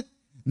planet,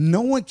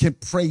 no one can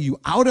pray you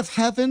out of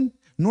heaven,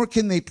 nor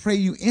can they pray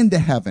you into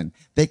heaven.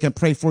 They can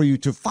pray for you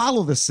to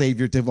follow the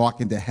Savior to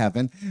walk into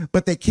heaven,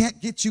 but they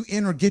can't get you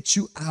in or get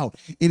you out.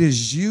 It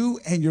is you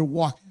and your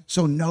walk.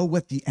 So know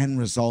what the end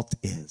result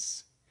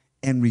is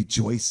and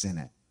rejoice in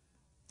it.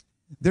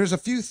 There's a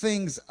few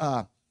things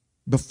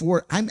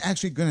before. I'm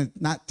actually going to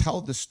not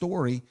tell the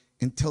story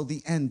until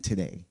the end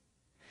today.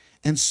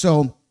 And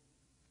so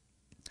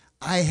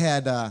I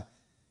had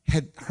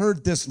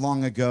heard this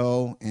long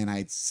ago, and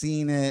I'd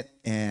seen it.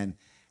 And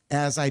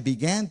as I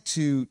began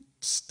to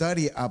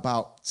study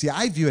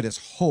I view it as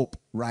hope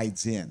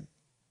rides in.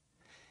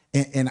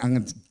 And I'm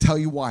going to tell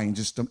you why in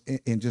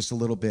just a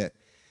little bit.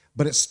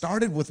 But it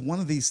started with one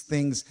of these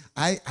things.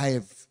 I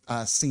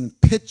have seen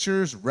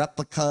pictures,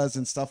 replicas,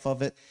 and stuff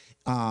of it.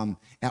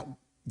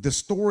 The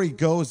story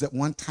goes that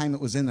one time it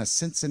was in a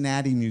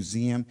Cincinnati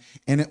museum,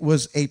 and it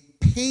was a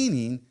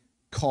painting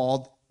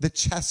called The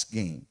Chess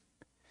Game.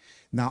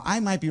 Now, I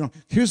might be wrong.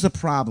 Here's the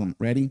problem.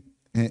 Ready?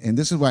 And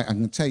this is why I'm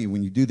going to tell you,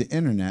 when you do the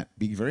internet,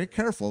 be very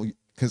careful,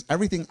 because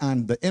everything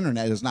on the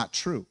internet is not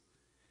true.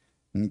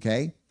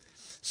 Okay?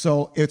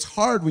 So it's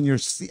hard when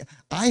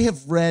I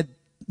have read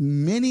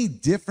many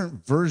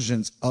different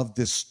versions of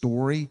this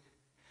story,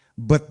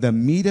 but the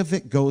meat of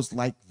it goes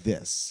like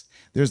this.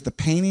 There's the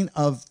painting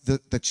of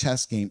the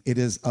chess game. It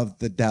is of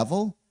the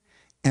devil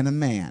and a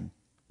man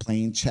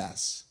playing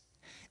chess.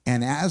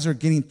 And as they're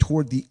getting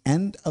toward the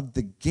end of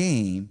the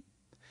game,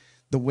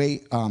 the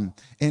way,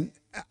 and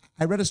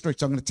I read a story,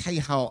 so I'm going to tell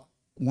you how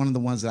one of the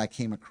ones that I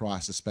came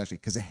across, especially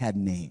because it had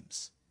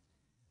names.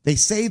 They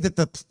say that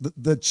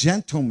the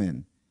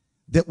gentleman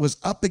that was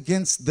up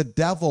against the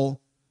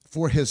devil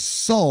for his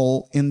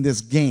soul in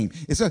this game.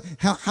 It's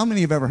how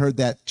many have ever heard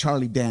that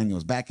Charlie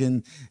Daniels back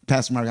in,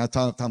 Pastor Mark, I was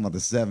talking about the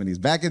 70s.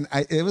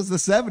 It was the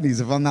 70s,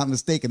 if I'm not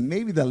mistaken,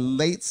 maybe the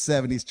late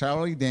 70s.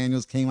 Charlie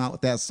Daniels came out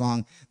with that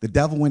song, The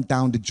Devil Went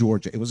Down to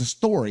Georgia. It was a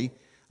story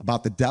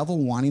about the devil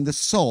wanting the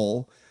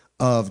soul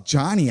of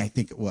Johnny, I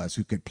think it was,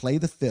 who could play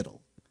the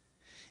fiddle.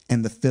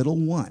 And the fiddle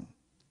won.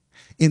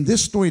 In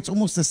this story, it's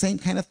almost the same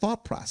kind of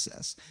thought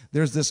process.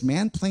 There's this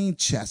man playing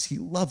chess. He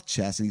loved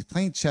chess, and he's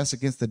playing chess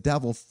against the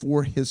devil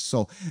for his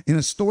soul. In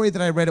a story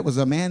that I read, it was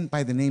a man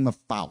by the name of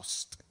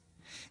Faust,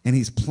 and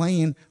he's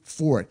playing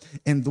for it.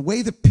 And the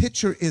way the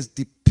picture is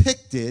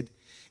depicted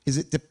is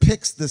it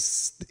depicts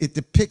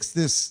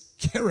this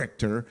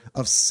character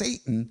of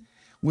Satan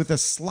with a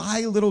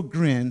sly little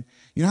grin.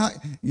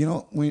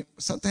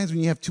 Sometimes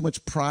when you have too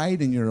much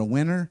pride and you're a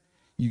winner,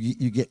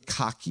 you get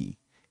cocky.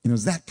 And it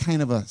was that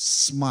kind of a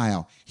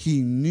smile.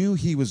 He knew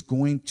he was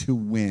going to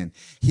win.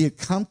 He had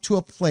come to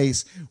a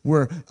place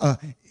where,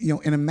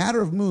 in a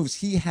matter of moves,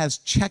 he has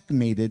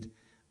checkmated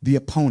the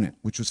opponent,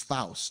 which was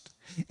Faust.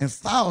 And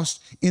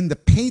Faust, in the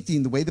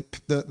painting, the way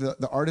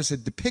the artist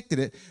had depicted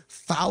it,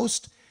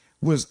 Faust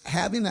was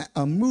having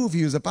a move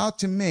he was about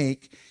to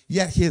make,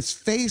 yet his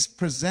face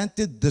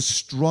presented the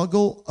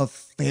struggle of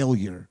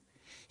failure.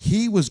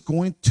 He was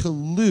going to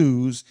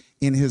lose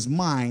in his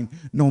mind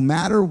no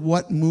matter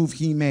what move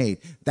he made.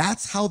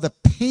 That's how the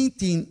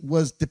painting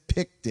was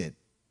depicted.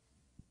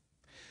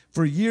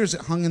 For years,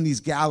 it hung in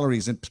these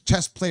galleries, and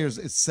chess players,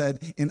 it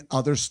said in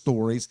other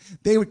stories,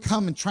 they would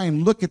come and try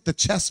and look at the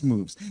chess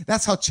moves.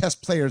 That's how chess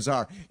players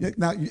are.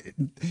 Now, you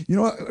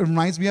know what it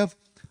reminds me of?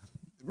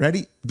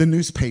 Ready? The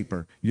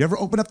newspaper. You ever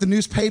open up the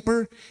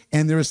newspaper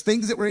and there's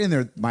things that were in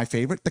there? My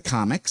favorite, the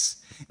comics.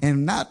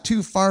 And not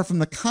too far from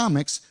the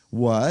comics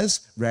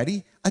was,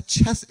 ready? A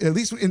chess, at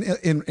least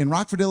in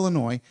Rockford,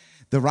 Illinois,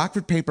 the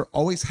Rockford paper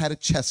always had a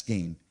chess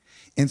game.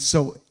 And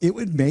so it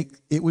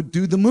would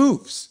do the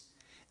moves.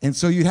 And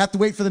so you'd have to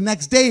wait for the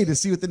next day to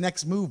see what the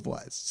next move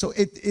was. So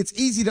it's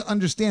easy to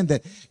understand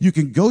that you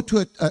can go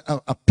to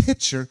a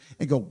picture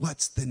and go,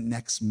 what's the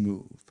next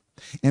move?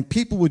 And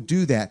people would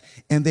do that,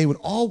 and they would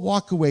all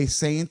walk away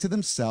saying to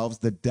themselves,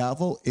 the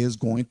devil is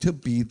going to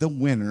be the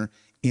winner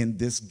in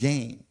this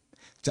game.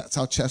 That's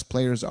how chess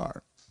players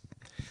are.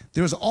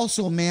 There was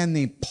also a man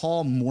named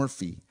Paul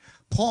Morphy.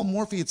 Paul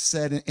Morphy had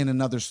said in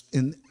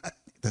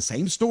the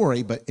same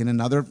story, but in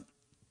another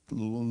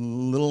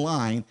little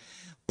line,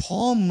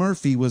 Paul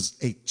Morphy was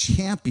a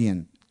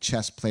champion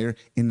chess player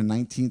in the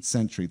 19th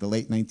century, the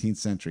late 19th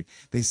century.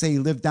 They say he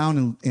lived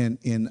down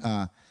in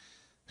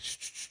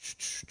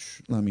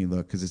let me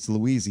look, because it's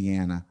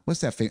Louisiana.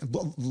 What's that famous?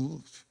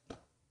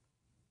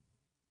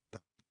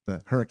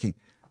 The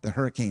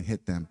hurricane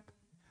hit them.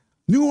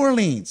 New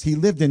Orleans. He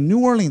lived in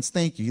New Orleans.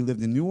 Thank you. He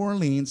lived in New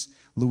Orleans,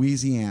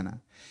 Louisiana.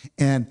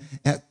 And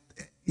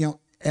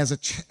as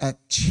a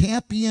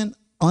champion,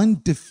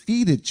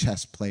 undefeated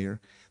chess player,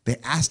 they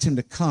asked him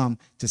to come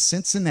to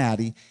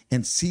Cincinnati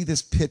and see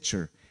this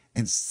picture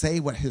and say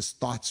what his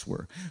thoughts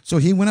were. So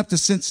he went up to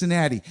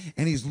Cincinnati,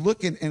 and he's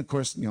looking, and of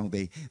course,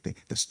 the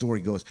story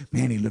goes,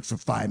 man, he looked for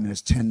 5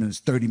 minutes, 10 minutes,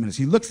 30 minutes.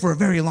 He looked for a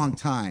very long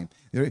time.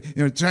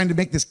 They're trying to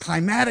make this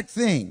climatic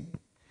thing.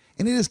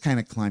 And it is kind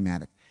of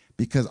climatic,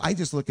 because I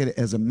just look at it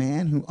as a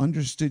man who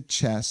understood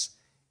chess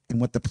and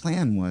what the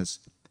plan was.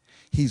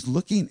 He's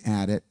looking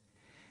at it,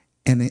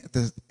 and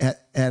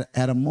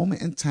at a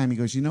moment in time, he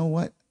goes, you know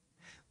what?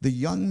 The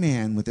young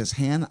man with his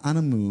hand on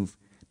a move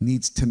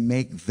needs to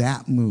make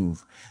that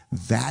move.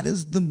 That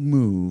is the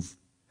move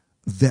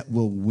that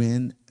will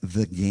win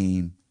the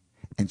game.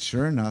 And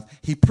sure enough,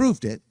 he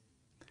proved it.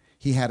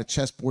 He had a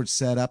chessboard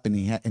set up, and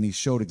he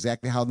showed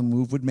exactly how the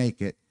move would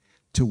make it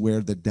to where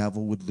the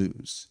devil would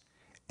lose.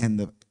 And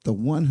the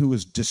one who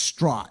was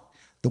distraught,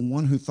 the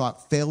one who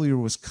thought failure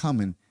was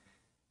coming,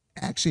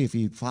 actually, if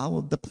he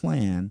followed the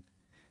plan,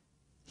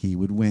 he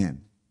would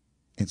win.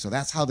 And so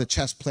that's how the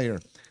chess player,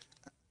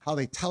 how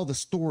they tell the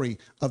story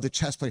of the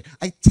chess player.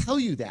 I tell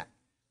you that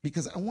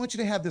because I want you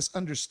to have this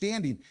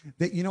understanding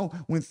that,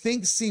 when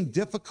things seem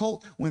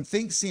difficult, when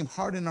things seem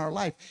hard in our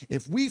life,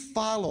 if we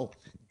follow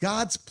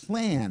God's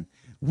plan,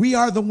 we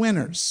are the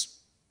winners.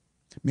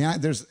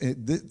 There's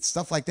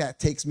stuff like that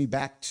takes me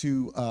back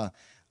to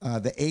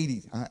the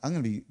 80s. I'm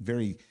going to be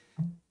very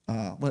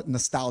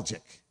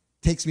nostalgic.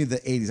 Takes me to the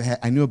 80s.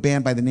 I knew a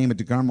band by the name of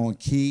DeGarmo and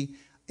Key,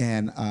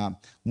 and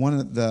one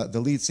of the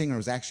lead singer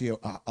was actually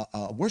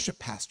a worship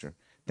pastor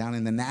down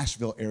in the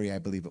Nashville area, I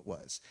believe it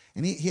was.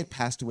 And he had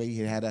passed away. He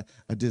had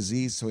a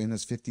disease, so in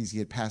his 50s he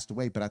had passed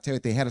away. But I'll tell you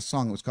what, they had a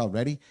song that was called,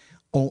 ready?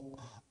 Oh,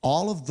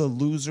 all of the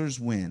losers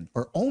win,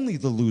 or only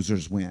the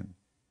losers win.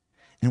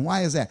 And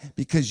why is that?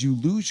 Because you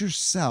lose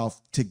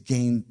yourself to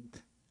gain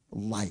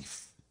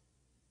life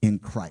in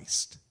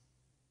Christ.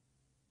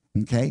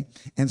 Okay?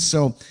 And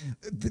so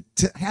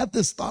to have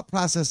this thought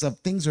process of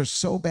things are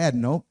so bad,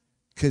 nope,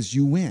 because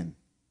you win.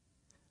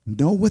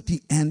 Know what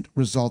the end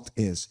result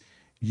is.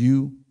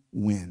 You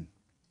win.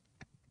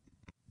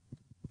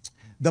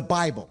 The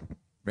Bible.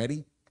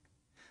 Ready?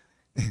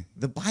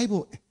 The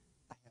Bible,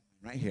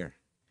 right here.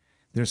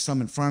 There's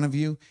some in front of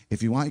you.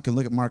 If you want, you can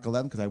look at Mark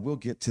 11, because I will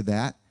get to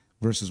that,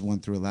 verses 1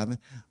 through 11.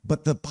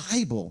 But the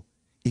Bible,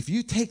 if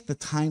you take the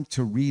time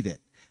to read it,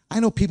 I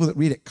know people that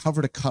read it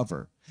cover to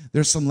cover.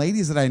 There's some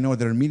ladies that I know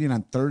that are meeting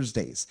on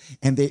Thursdays,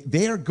 and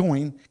they are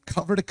going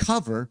cover to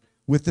cover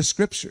with the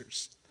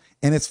scriptures.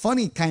 And it's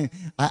funny,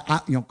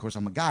 of course,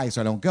 I'm a guy, so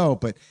I don't go,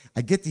 but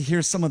I get to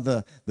hear some of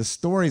the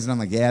stories, and I'm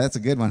like, yeah, that's a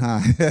good one,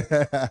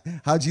 huh?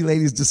 How'd you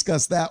ladies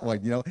discuss that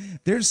one?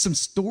 There's some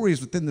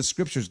stories within the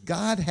scriptures.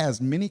 God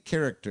has many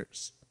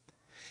characters.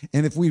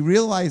 And if we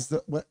realize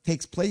that what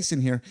takes place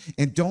in here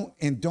and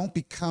don't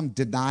become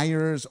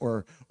deniers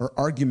or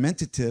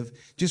argumentative,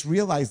 just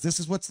realize this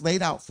is what's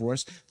laid out for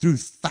us through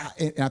thought.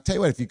 And I'll tell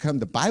you what, if you come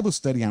to Bible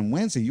study on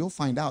Wednesday, you'll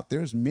find out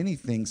there's many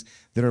things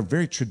that are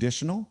very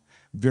traditional,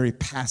 very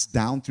passed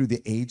down through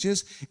the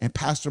ages. And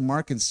Pastor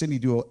Mark and Cindy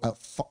do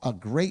a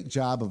great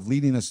job of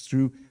leading us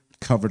through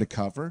cover to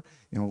cover.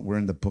 We're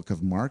in the book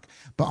of Mark.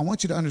 But I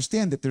want you to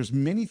understand that there's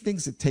many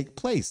things that take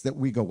place that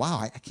we go, wow,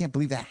 I can't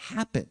believe that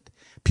happened.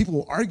 People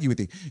will argue with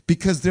you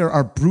because there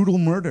are brutal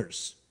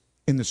murders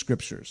in the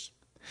scriptures.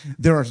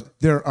 There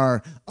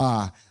are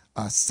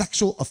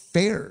sexual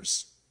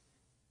affairs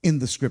in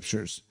the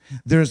scriptures.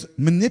 There's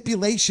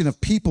manipulation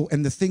of people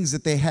and the things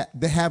that they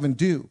have and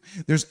do.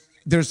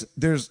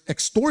 There's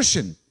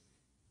extortion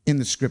in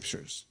the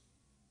scriptures.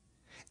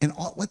 And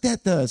what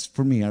that does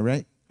for me, all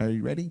right? Are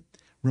you ready?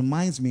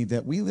 Reminds me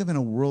that we live in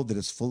a world that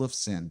is full of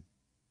sin.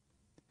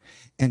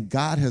 And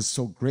God has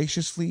so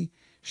graciously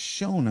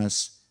shown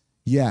us,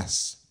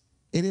 yes,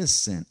 it is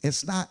sin.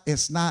 It's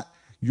not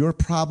your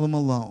problem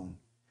alone.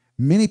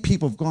 Many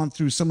people have gone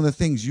through some of the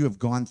things you have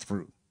gone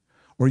through,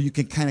 or you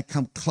can kind of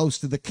come close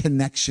to the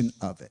connection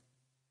of it.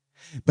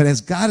 But as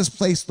God has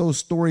placed those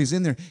stories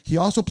in there, he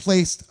also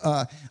placed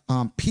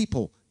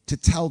people to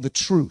tell the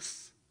truth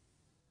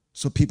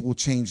so people will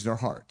change their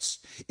hearts.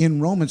 In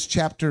Romans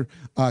chapter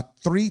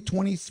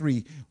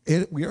 3:23,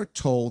 we are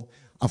told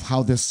of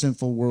how this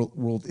sinful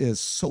world is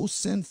so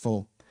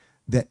sinful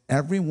that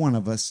every one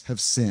of us have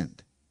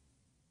sinned.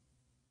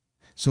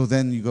 So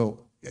then you go,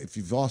 if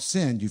you've all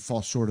sinned, you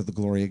fall short of the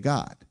glory of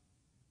God.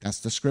 That's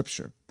the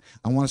scripture.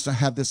 I want us to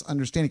have this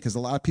understanding, because a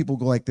lot of people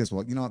go like this,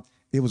 well,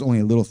 it was only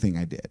a little thing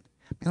I did.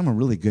 Man, I'm a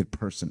really good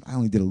person. I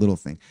only did a little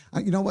thing.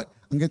 You know what?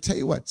 I'm going to tell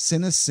you what.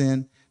 Sin is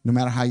sin, no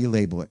matter how you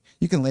label it.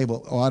 You can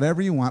label it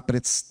whatever you want, but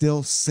it's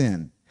still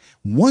sin.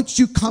 Once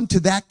you come to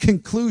that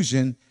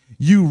conclusion,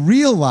 you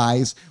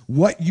realize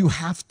what you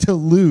have to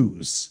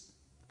lose.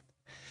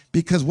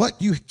 Because what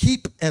you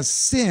keep as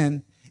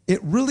sin, it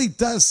really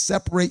does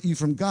separate you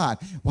from God.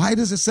 Why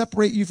does it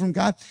separate you from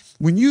God?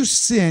 When you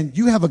sin,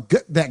 you have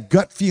that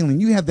gut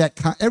feeling. You have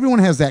everyone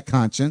has that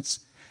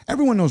conscience.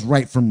 Everyone knows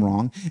right from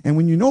wrong. And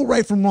when you know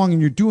right from wrong and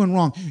you're doing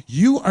wrong,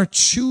 you are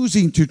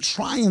choosing to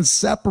try and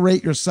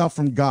separate yourself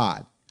from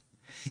God.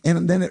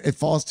 And then it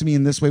falls to me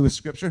in this way with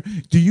scripture.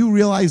 Do you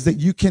realize that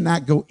you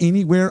cannot go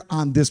anywhere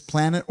on this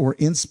planet or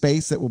in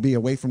space that will be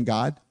away from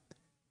God?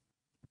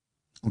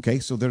 Okay,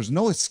 so there's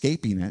no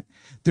escaping it.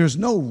 There's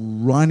no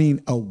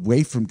running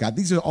away from God.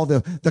 These are all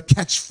the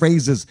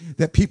catchphrases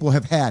that people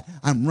have had.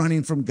 I'm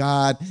running from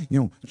God.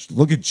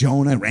 Look at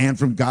Jonah, ran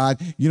from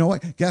God. You know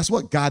what? Guess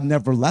what? God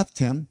never left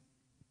him,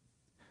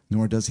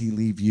 nor does he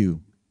leave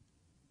you.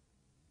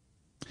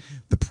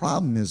 The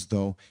problem is,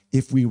 though,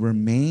 if we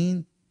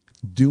remain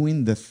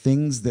doing the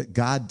things that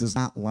God does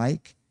not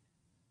like,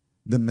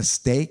 the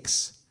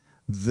mistakes,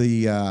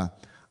 the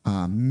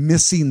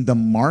missing the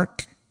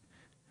mark,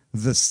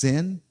 the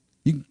sin,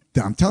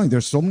 I'm telling you,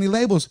 there's so many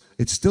labels.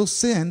 It's still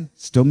sin,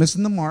 still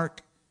missing the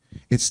mark.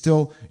 It's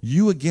still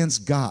you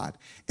against God.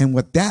 And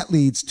what that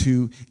leads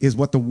to is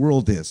what the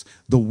world is.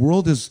 The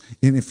world is,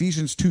 in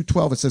Ephesians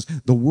 2:12, it says,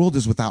 the world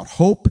is without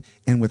hope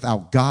and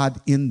without God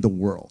in the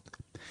world.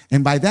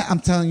 And by that, I'm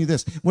telling you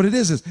this. What it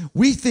is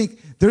we think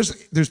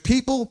there's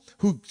people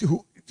who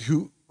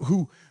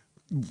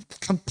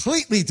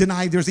completely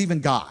deny there's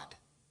even God.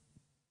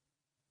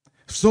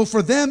 So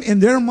for them, in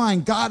their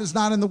mind, God is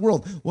not in the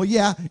world. Well,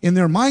 yeah, in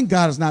their mind,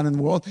 God is not in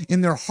the world. In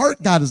their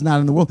heart, God is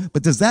not in the world.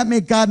 But does that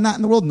make God not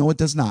in the world? No, it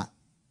does not.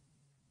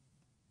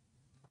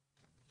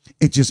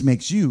 It just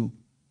makes you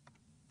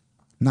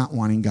not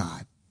wanting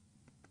God.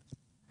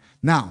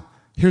 Now,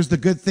 here's the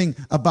good thing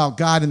about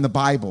God in the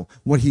Bible,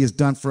 what he has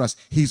done for us.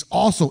 He's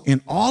also,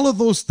 in all of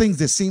those things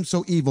that seem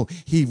so evil,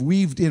 he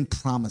weaved in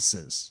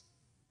promises.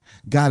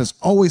 God has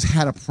always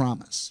had a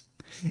promise.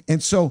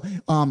 And so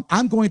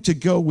I'm going to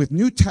go with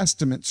New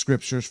Testament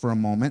scriptures for a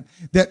moment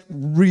that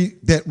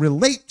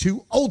relate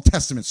to Old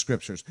Testament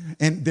scriptures.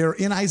 And they're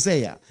in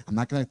Isaiah. I'm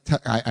not going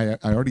to, I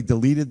already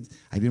deleted,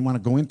 I didn't want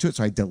to go into it,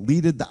 so I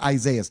deleted the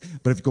Isaiahs.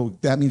 But if you go,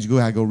 that means you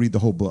go read the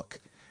whole book.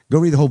 Go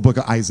read the whole book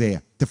of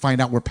Isaiah to find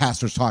out where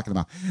Pastor's talking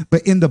about.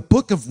 But in the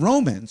book of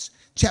Romans,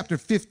 chapter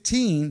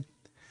 15,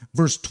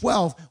 verse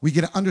 12, we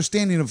get an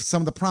understanding of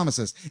some of the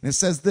promises. And it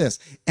says this,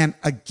 and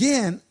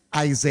again,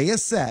 Isaiah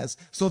says,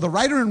 so the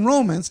writer in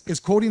Romans is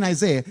quoting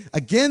Isaiah.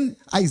 Again,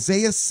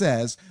 Isaiah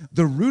says,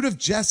 the root of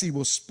Jesse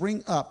will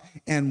spring up,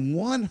 and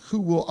one who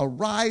will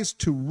arise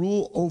to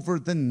rule over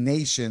the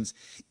nations.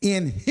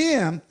 In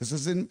him, this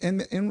is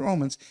in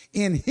Romans,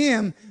 in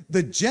him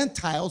the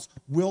Gentiles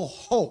will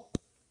hope.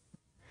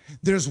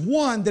 There's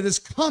one that is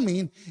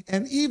coming,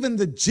 and even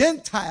the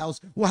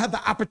Gentiles will have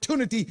the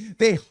opportunity.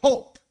 They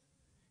hope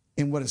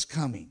in what is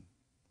coming.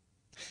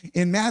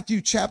 In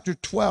Matthew chapter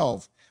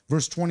 12,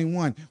 verse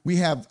 21, we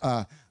have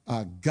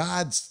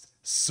God's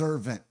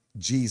servant,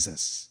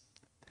 Jesus.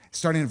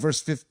 Starting in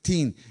verse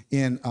 15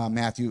 in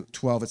Matthew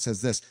 12, it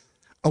says this,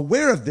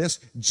 aware of this,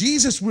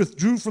 Jesus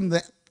withdrew from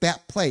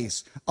that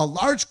place. A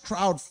large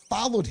crowd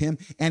followed him,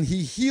 and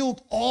he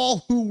healed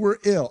all who were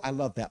ill. I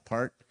love that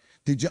part.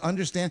 Did you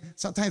understand?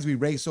 Sometimes we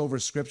race over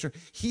scripture.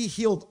 He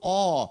healed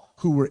all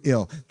who were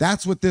ill.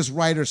 That's what this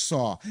writer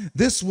saw.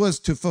 This was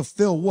to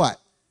fulfill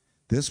what?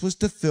 This was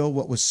to fill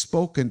what was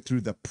spoken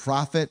through the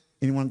prophet.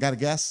 Anyone got a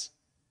guess?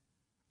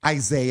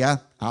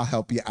 Isaiah. I'll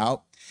help you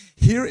out.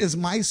 Here is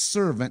my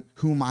servant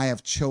whom I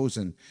have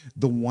chosen,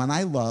 the one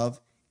I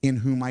love, in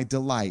whom I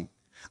delight.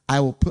 I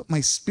will put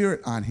my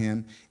spirit on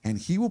him, and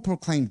he will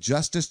proclaim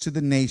justice to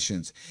the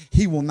nations.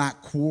 He will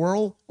not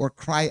quarrel or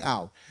cry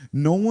out.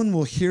 No one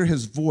will hear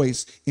his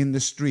voice in the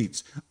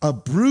streets. A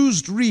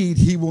bruised reed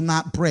he will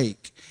not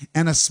break,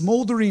 and a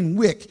smoldering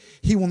wick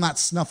he will not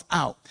snuff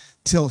out,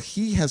 till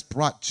he has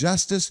brought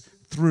justice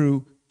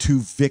through to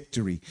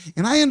victory.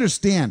 And I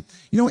understand,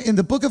 in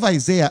the book of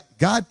Isaiah,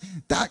 God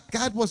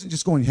wasn't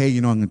just going, hey,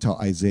 I'm going to tell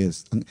Isaiah,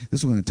 this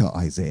is what I'm going to tell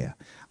Isaiah.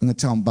 I'm going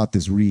to tell him about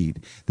this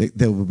reed that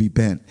will be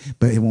bent,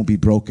 but it won't be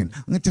broken.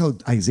 I'm going to tell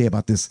Isaiah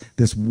about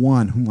this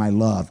one whom I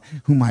love,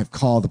 whom I've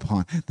called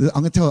upon. I'm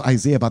going to tell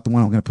Isaiah about the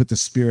one I'm going to put the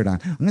spirit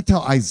on. I'm going to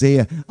tell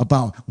Isaiah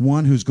about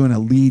one who's going to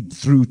lead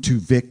through to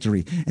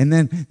victory. And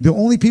then the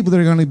only people that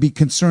are going to be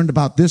concerned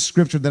about this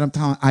scripture that I'm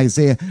telling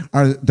Isaiah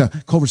are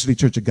the Culver City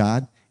Church of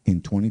God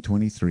in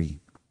 2023.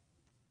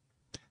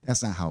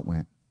 That's not how it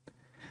went.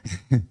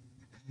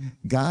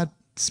 God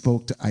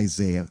spoke to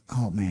Isaiah,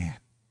 oh man,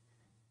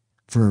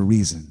 for a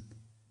reason,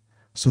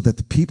 so that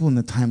the people in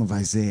the time of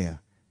Isaiah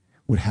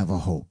would have a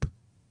hope.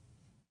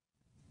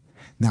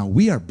 Now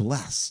we are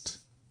blessed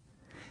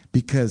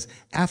because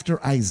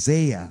after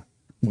Isaiah,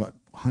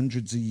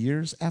 hundreds of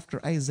years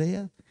after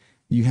Isaiah,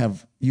 you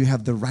have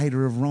the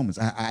writer of Romans.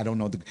 I don't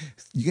know.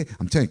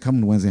 I'm telling you,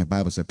 coming to Wednesday night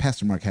Bible said,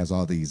 Pastor Mark has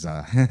all these.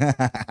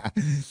 I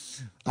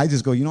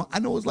just go, I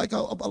know it's like a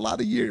lot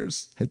of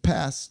years had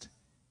passed.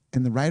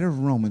 And the writer of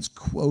Romans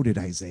quoted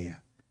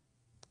Isaiah.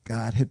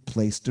 God had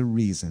placed a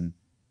reason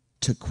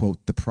to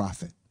quote the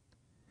prophet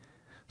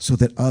so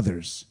that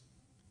others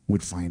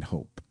would find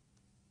hope.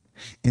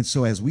 And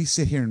so as we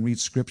sit here and read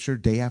scripture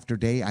day after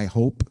day, I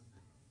hope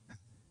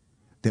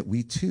that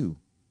we too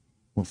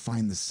will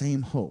find the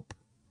same hope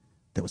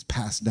that was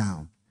passed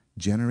down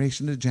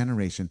generation to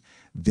generation.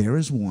 There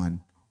is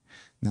one.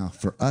 Now,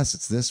 for us,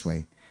 it's this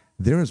way.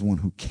 There is one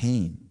who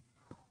came,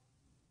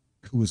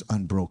 who was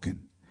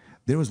unbroken.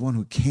 There was one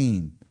who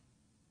came,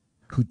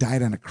 who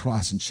died on a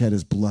cross and shed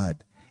his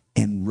blood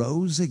and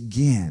rose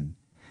again,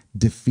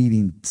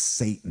 defeating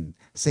Satan.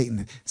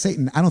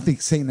 Satan, I don't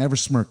think Satan ever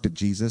smirked at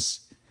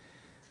Jesus.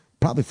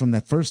 Probably from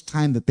that first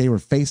time that they were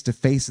face to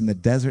face in the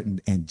desert,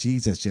 and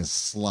Jesus just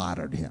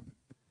slaughtered him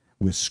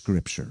with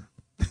scripture.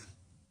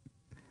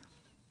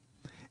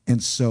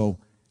 And so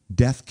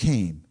death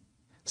came.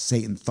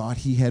 Satan thought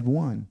he had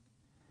won,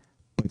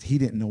 but he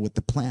didn't know what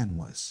the plan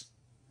was.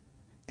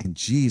 And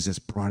Jesus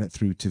brought it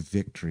through to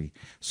victory.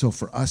 So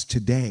for us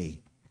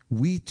today,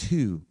 we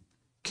too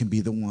can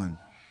be the one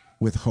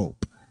with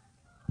hope.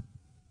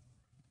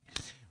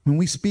 When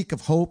we speak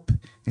of hope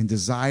and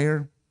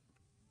desire,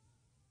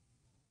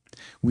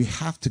 we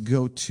have to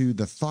go to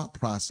the thought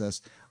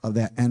process of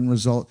that end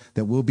result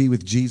that we'll be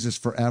with Jesus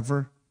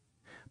forever.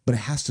 But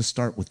it has to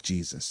start with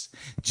Jesus.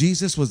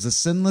 Jesus was the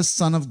sinless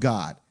Son of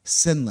God,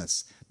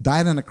 sinless,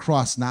 died on a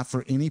cross, not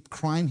for any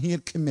crime he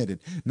had committed,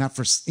 not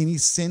for any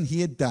sin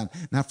he had done,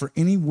 not for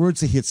any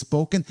words that he had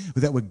spoken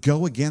that would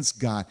go against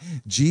God.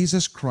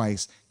 Jesus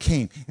Christ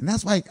came. And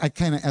that's why I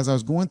kind of, as I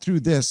was going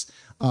through this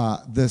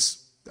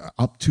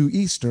up to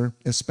Easter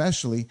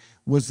especially,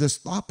 was this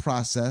thought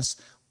process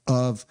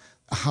of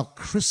how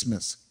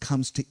Christmas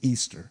comes to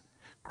Easter.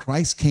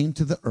 Christ came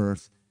to the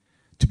earth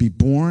to be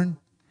born,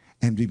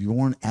 and to be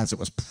born as it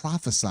was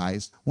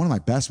prophesied. One of my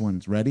best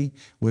ones, ready,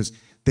 was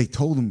they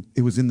told him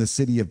it was in the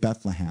city of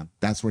Bethlehem.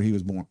 That's where he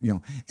was born,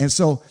 And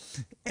so,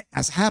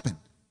 as happened,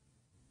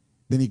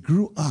 then he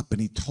grew up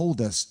and he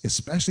told us,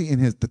 especially in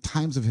the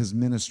times of his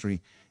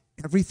ministry,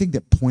 everything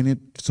that pointed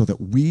so that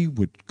we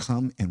would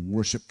come and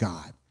worship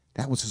God.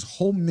 That was his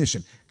whole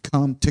mission,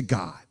 come to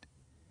God.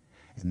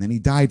 And then he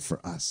died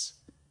for us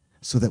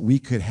so that we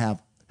could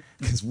have,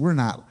 because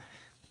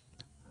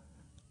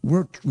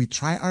we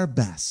try our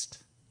best,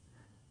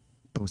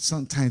 but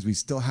sometimes we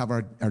still have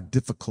our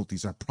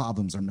difficulties, our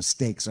problems, our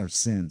mistakes, our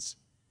sins.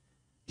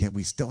 Yet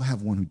we still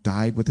have one who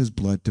died with his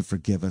blood to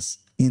forgive us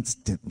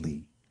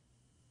instantly.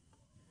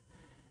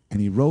 And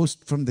he rose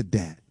from the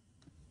dead.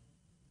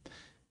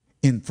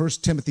 In 1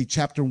 Timothy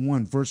chapter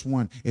 1, verse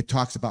 1, it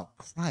talks about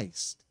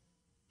Christ.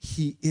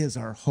 He is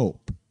our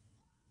hope.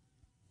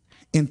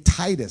 In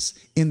Titus,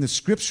 in the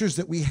scriptures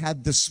that we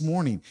had this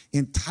morning,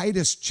 in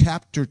Titus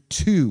chapter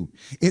 2,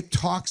 it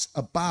talks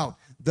about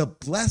the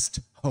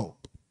blessed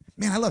hope.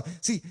 Man, I love,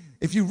 see,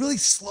 if you really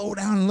slow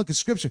down and look at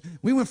scripture,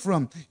 we went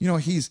from,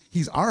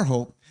 he's our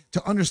hope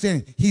to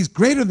understanding he's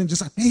greater than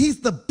just,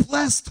 he's the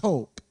blessed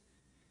hope.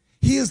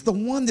 He is the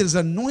one that is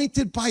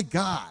anointed by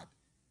God.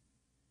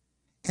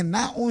 And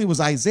not only was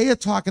Isaiah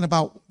talking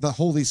about the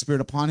Holy Spirit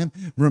upon him,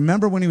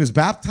 remember when he was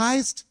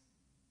baptized?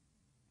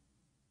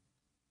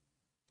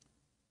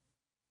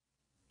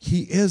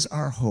 He is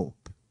our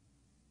hope.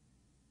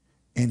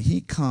 And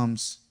he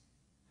comes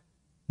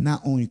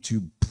not only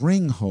to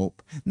bring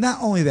hope,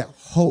 not only that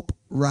hope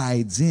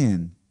rides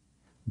in,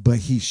 but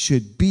he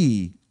should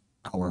be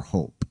our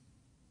hope.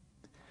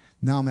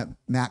 Now I'm at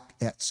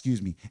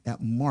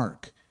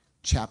Mark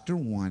chapter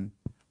 1,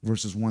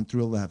 verses 1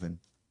 through 11.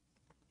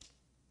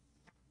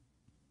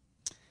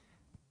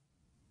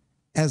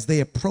 As they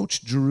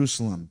approached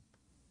Jerusalem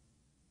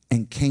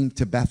and came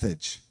to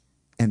Bethphage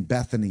and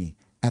Bethany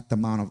at the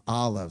Mount of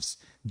Olives,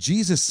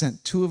 Jesus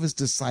sent 2 of his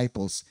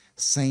disciples,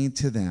 saying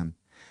to them,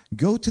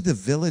 "Go to the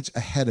village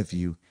ahead of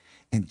you,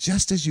 and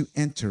just as you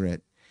enter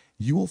it,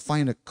 you will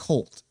find a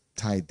colt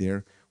tied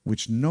there,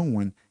 which no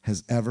one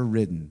has ever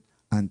ridden.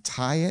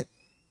 Untie it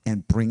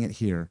and bring it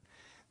here."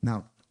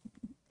 Now,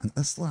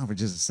 let's slow down for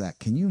just a sec.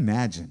 Can you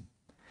imagine?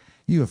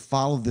 You have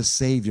followed the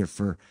Savior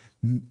for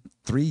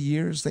 3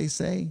 years, they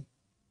say.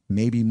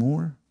 Maybe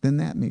more than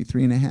that, maybe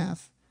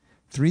 3.5.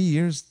 3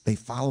 years, they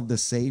followed the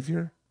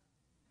Savior.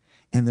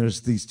 And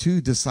there's these 2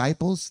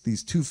 disciples,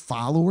 these 2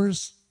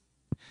 followers.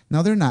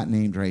 Now, they're not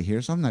named right here,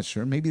 so I'm not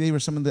sure. Maybe they were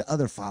some of the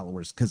other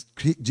followers, because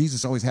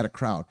Jesus always had a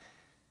crowd.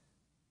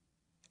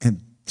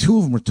 And 2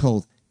 of them were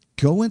told,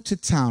 go into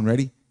town,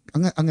 ready?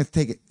 I'm going to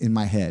take it in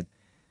my head.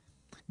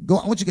 I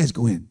want you guys to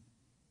go in.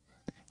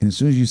 And as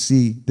soon as you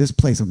see this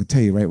place, I'm going to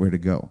tell you right where to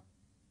go.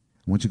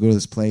 I want you to go to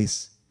this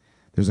place.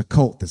 There's a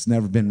colt that's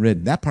never been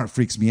ridden. That part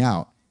freaks me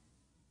out.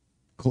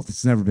 Colt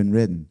that's never been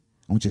ridden.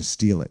 I want you to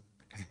steal it.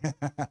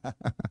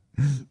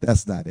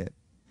 That's not it.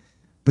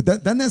 But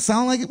doesn't that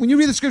sound like it? When you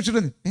read the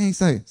scripture, it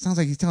sounds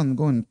like he's telling them to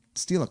go and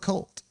steal a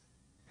colt.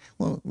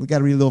 Well, we got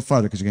to read a little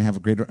farther because you're going to have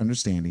a greater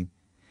understanding.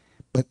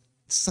 But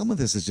some of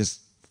this is just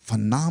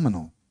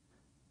phenomenal.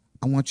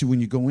 I want you, when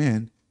you go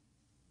in,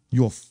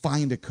 you'll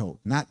find a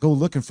colt. Not go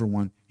looking for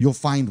one. You'll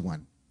find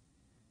one.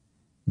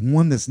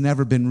 One that's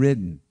never been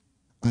ridden.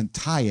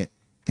 Untie it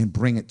and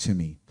bring it to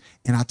me.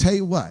 And I'll tell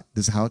you what,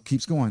 this is how it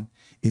keeps going.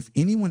 If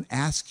anyone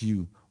asks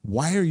you,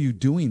 why are you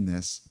doing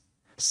this?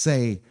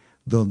 Say,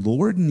 the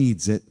Lord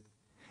needs it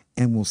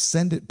and will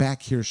send it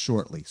back here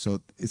shortly.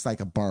 So it's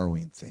like a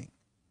borrowing thing.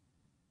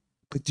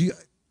 But these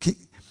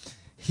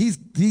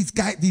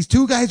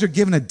 2 guys are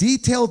given a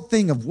detailed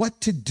thing of what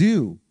to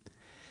do.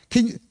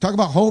 Can you talk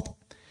about hope?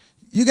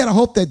 You got to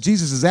hope that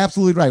Jesus is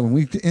absolutely right. When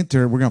we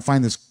enter, we're going to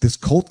find this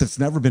colt that's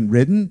never been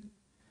ridden.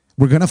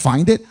 We're going to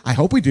find it. I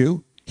hope we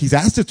do. He's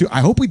asked us to.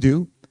 I hope we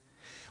do.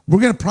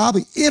 We're going to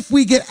probably, if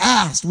we get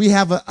asked, we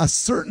have a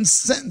certain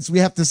sentence we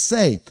have to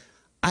say.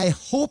 I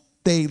hope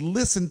they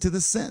listen to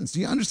the sentence. Do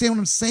you understand what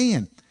I'm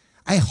saying?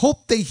 I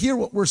hope they hear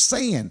what we're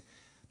saying,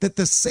 that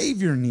the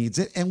Savior needs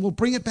it and we'll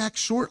bring it back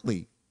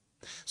shortly.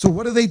 So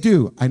what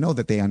do? I know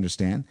that they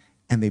understand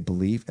and they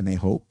believe and they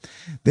hope.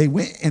 They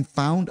went and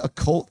found a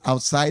colt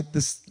outside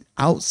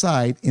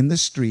in the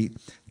street,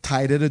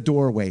 tied at a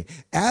doorway.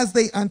 As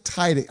they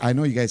untied it, I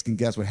know you guys can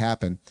guess what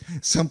happened.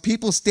 Some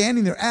people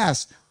standing there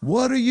asked,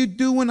 "What are you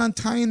doing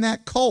untying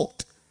that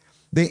colt?"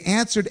 They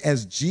answered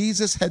as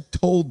Jesus had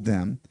told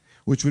them,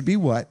 which would be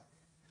what?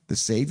 The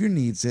Savior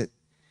needs it,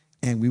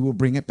 and we will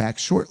bring it back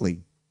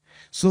shortly.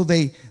 So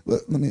they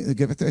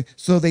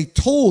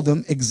told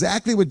them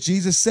exactly what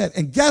Jesus said.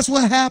 And guess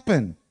what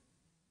happened?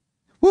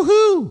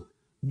 Woohoo!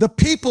 The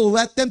people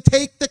let them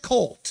take the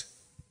colt.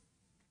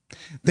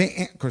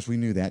 Of course, we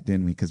knew that,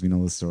 didn't we? Because we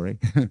know the story.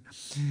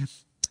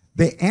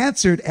 They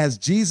answered as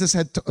Jesus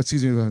had,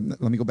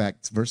 let me go back.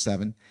 It's verse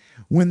 7.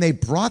 When they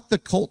brought the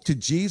colt to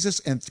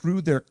Jesus and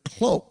threw their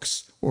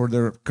cloaks or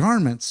their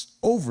garments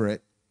over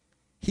it,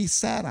 he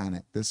sat on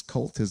it. This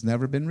colt has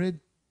never been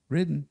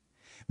ridden.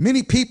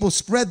 Many people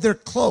spread their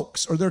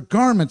cloaks or their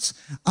garments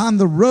on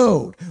the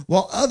road,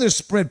 while others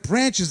spread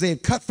branches they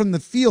had cut from the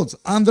fields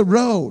on the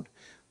road.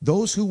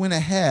 Those who went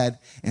ahead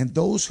and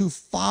those who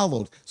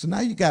followed. So now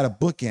you got a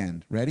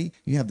bookend. Ready?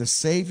 You have the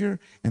Savior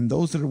and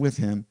those that are with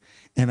him,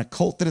 and a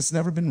colt that has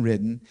never been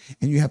ridden,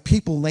 and you have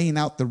people laying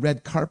out the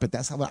red carpet.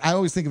 That's how I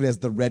always think of it, as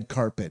the red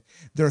carpet.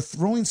 They're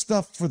throwing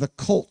stuff for the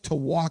colt to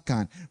walk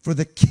on, for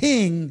the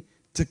king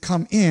to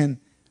come in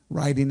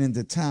riding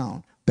into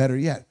town. Better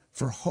yet,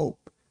 for hope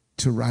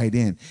to ride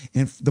in.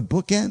 And the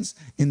bookends,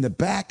 in the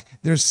back,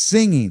 they're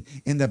singing.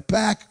 In the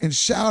back and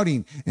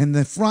shouting. In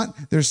the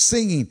front, they're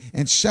singing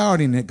and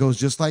shouting. And it goes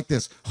just like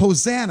this.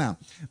 Hosanna,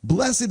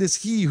 blessed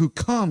is he who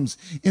comes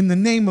in the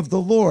name of the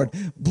Lord.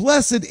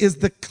 Blessed is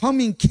the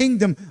coming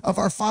kingdom of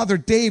our father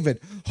David.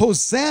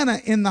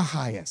 Hosanna in the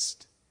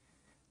highest.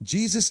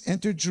 Jesus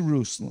entered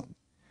Jerusalem,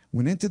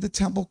 went into the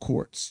temple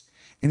courts,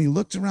 and he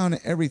looked around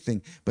at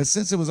everything. But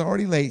since it was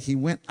already late, he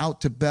went out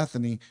to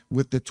Bethany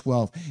with the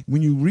 12.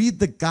 When you read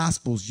the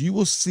Gospels, you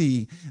will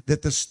see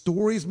that the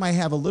stories might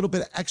have a little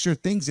bit of extra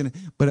things in it,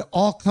 but it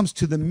all comes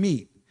to the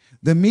meat.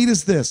 The meat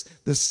is this: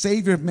 the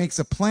Savior makes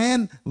a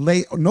plan,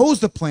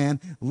 knows the plan,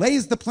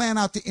 lays the plan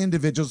out to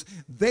individuals.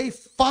 They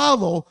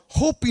follow,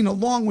 hoping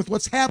along with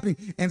what's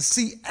happening, and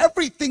see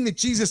everything that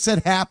Jesus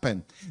said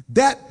happen.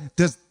 That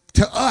does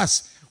to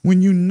us,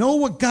 when you know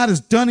what God has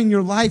done in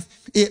your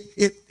life,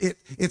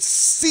 it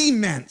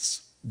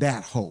cements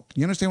that hope.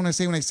 You understand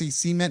when I say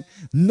cement?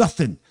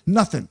 Nothing.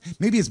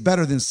 Maybe it's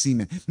better than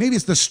cement. Maybe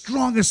it's the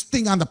strongest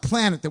thing on the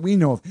planet that we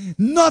know of.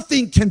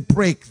 Nothing can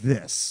break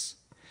this.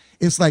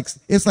 It's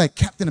like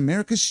Captain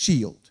America's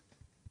shield.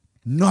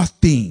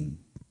 Nothing.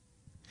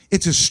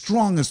 It's as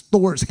strong as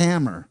Thor's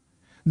hammer.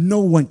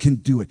 No one can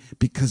do it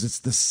because it's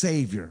the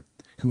Savior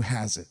who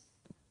has it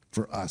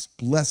for us.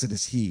 Blessed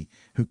is he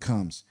who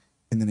comes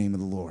in the name of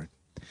the Lord.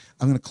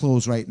 I'm going to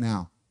close right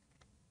now.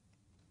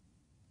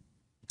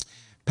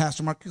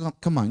 Pastor Mark,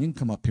 come on. You can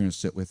come up here and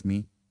sit with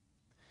me.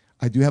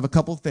 I do have a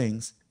couple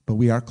things, but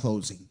we are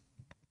closing.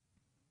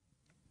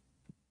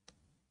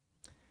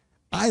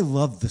 I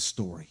love the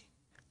story.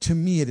 To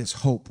me, it is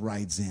hope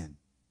rides in.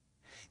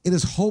 It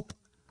is hope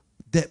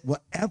that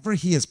whatever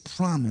he has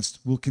promised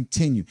will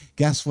continue.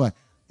 Guess what?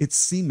 It's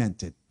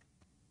cemented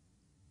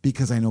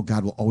because I know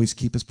God will always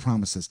keep his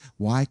promises.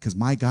 Why? Because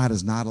my God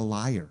is not a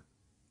liar.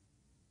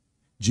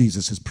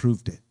 Jesus has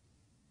proved it.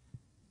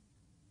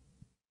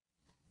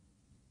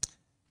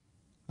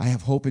 I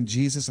have hope in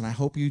Jesus, and I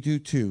hope you do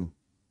too,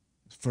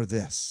 for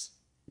this,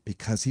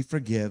 because he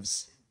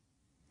forgives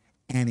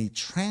and he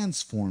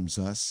transforms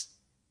us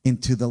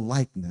into the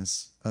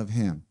likeness of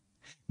him.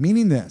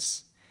 Meaning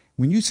this: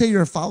 when you say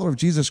you're a follower of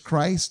Jesus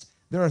Christ,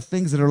 there are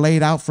things that are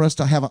laid out for us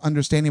to have an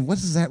understanding of what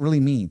does that really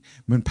mean.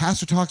 When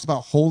Pastor talks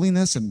about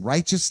holiness and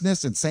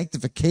righteousness and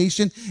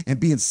sanctification and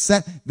being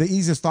set, the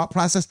easiest thought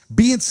process,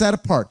 being set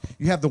apart.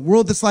 You have the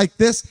world that's like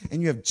this,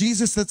 and you have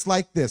Jesus that's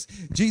like this.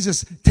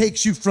 Jesus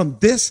takes you from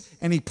this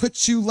and he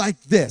puts you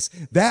like this.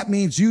 That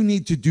means you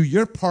need to do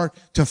your part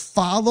to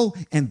follow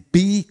and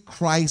be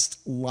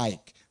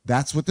Christ-like.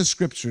 That's what the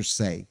scriptures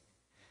say.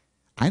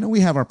 I know we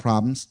have our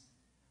problems,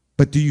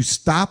 but do you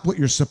stop what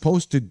you're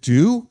supposed to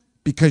do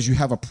because you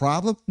have a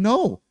problem?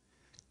 No.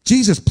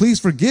 Jesus, please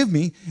forgive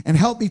me and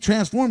help me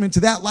transform into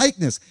that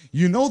likeness.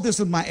 You know this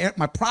is my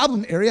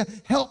problem area.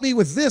 Help me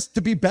with this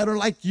to be better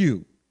like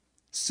you.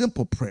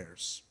 Simple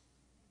prayers.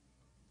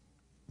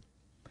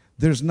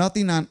 There's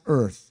nothing on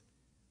earth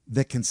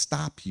that can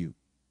stop you.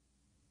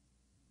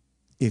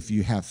 If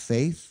you have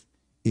faith,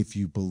 if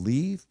you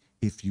believe,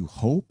 if you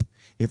hope,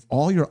 if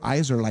all your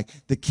eyes are like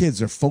the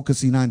kids are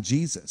focusing on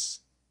Jesus.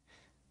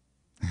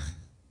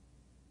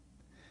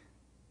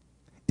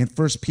 In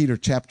 1 Peter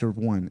chapter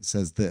 1, it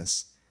says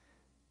this: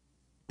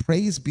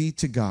 Praise be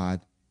to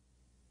God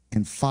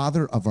and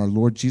Father of our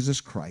Lord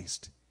Jesus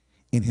Christ.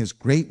 In his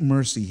great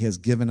mercy, he has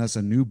given us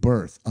a new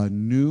birth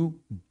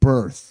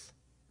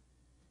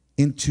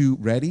into,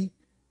 ready,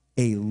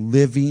 a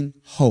living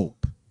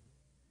hope.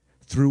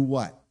 Through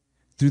what?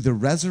 Through the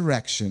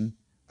resurrection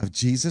of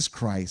Jesus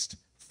Christ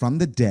from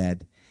the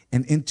dead,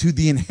 and into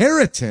the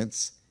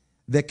inheritance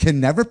that can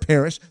never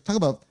perish. Talk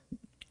about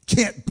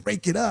can't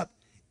break it up.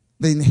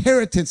 The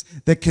inheritance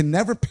that can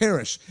never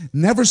perish,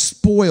 never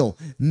spoil,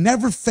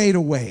 never fade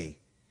away.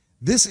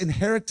 This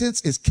inheritance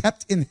is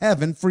kept in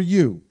heaven for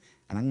you.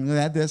 And I'm going to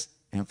add this,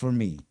 and for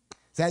me.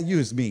 Is that you?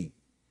 Is me.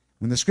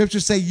 When the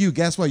scriptures say you,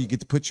 guess what? You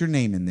get to put your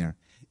name in there.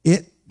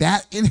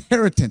 That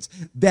inheritance,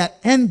 that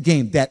end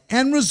game, that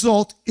end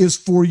result is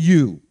for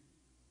you.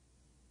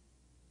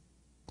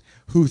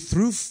 Who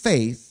through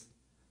faith,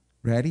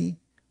 ready,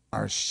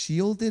 are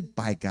shielded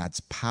by God's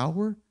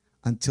power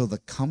until the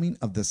coming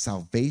of the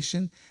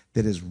salvation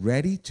that is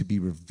ready to be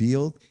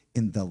revealed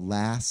in the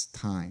last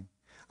time.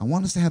 I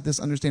want us to have this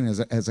understanding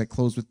as I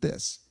close with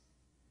this.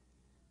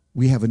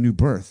 We have a new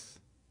birth.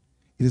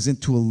 It is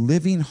into a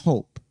living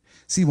hope.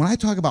 See, when I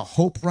talk about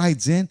hope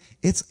rides in,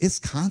 it's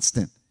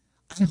constant.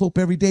 I hope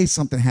every day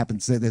something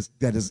happens that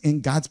is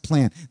in God's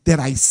plan, that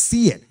I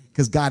see it,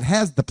 because God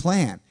has the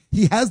plan.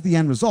 He has the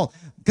end result.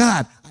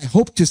 God, I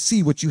hope to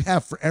see what you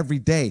have for every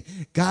day.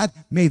 God,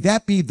 may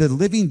that be the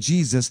living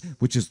Jesus,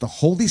 which is the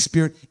Holy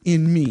Spirit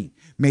in me.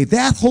 May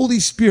that Holy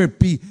Spirit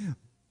be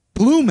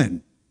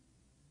blooming,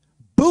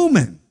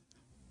 booming,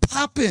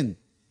 popping,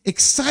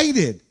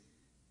 excited,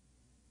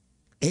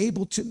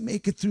 able to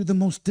make it through the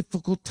most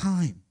difficult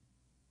time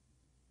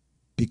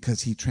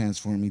because he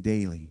transformed me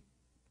daily.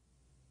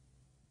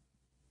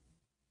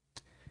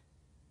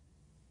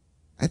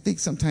 I think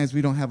sometimes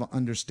we don't have an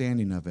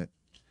understanding of it.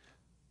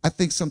 I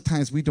think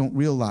sometimes we don't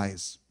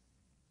realize.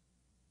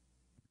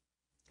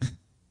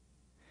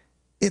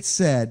 It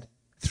said,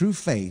 through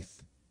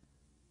faith,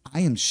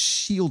 I am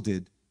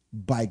shielded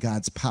by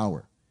God's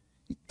power.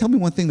 Tell me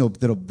one thing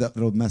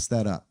that'll mess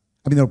that up.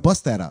 That'll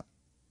bust that up.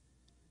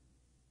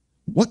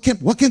 What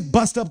can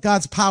bust up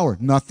God's power?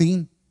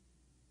 Nothing.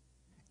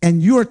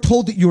 And you are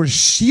told that you are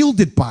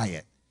shielded by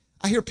it.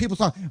 I hear people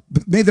talk,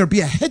 may there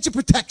be a hedge of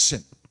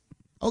protection.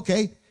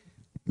 Okay,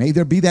 may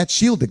there be that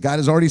shield that God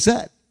has already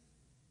said.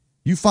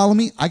 You follow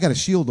me? I got a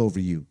shield over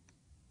you.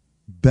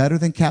 Better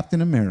than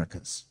Captain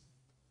America's.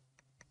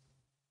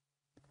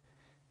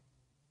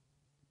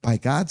 By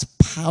God's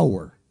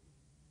power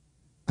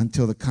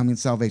until the coming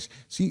salvation.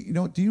 See,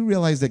 do you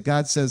realize that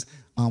God says,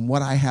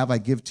 what I have, I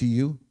give to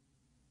you?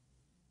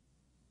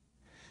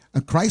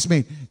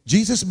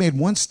 Jesus made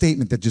one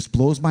statement that just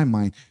blows my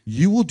mind.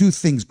 You will do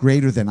things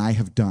greater than I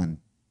have done.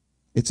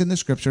 It's in the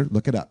scripture.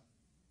 Look it up.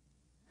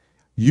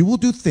 You will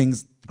do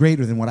things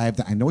greater than what I have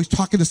done. I know he's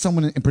talking to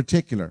someone in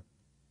particular.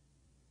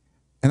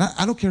 And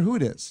I don't care who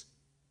it is.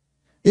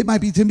 It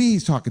might be to me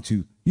he's talking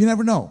to. You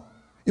never know.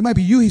 It might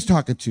be you he's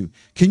talking to.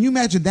 Can you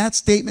imagine that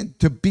statement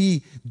to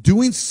be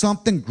doing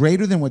something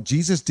greater than what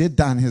Jesus did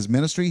on his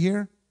ministry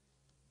here?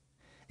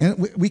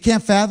 And we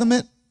can't fathom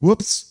it?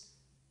 Whoops.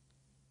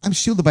 I'm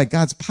shielded by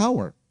God's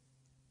power.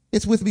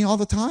 It's with me all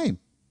the time.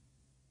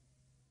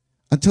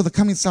 Until the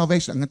coming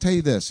salvation. I'm going to tell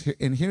you this.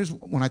 And here's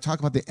when I talk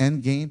about the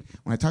end game,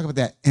 when I talk about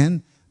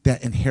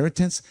that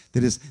inheritance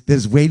that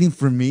is waiting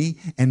for me,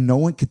 and no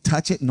one can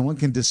touch it, no one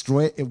can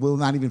destroy it, it will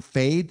not even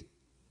fade.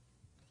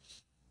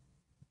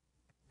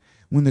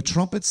 When the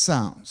trumpet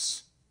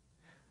sounds,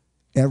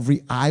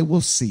 every eye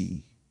will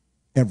see,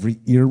 every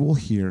ear will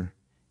hear,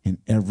 and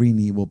every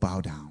knee will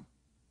bow down.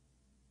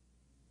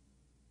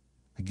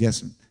 I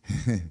guess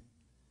it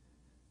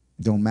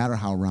don't matter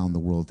how round the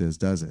world is,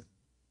 does it?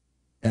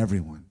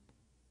 Everyone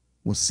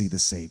will see the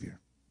Savior.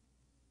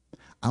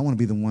 I want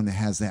to be the one that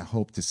has that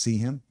hope to see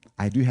him.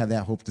 I do have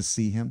that hope to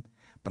see him,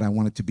 but I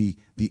want it to be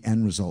the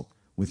end result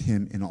with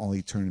him in all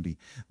eternity.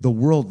 The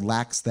world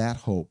lacks that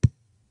hope.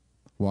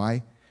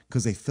 Why?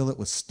 Because they fill it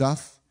with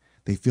stuff.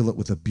 They fill it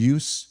with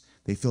abuse.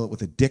 They fill it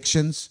with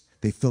addictions.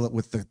 They fill it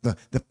with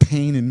the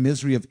pain and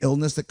misery of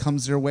illness that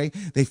comes their way.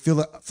 They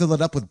fill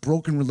it up with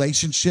broken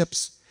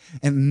relationships.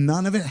 And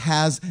none of it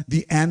has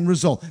the end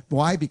result.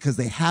 Why? Because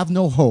they have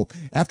no hope.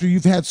 After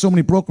you've had so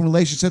many broken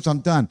relationships, I'm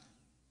done.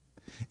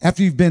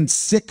 After you've been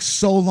sick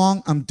so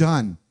long, I'm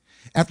done.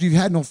 After you've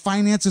had no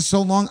finances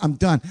so long, I'm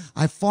done.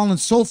 I've fallen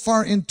so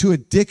far into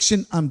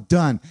addiction, I'm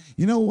done.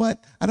 You know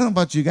what? I don't know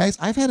about you guys.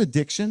 I've had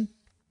addiction.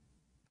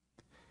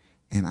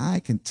 And I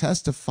can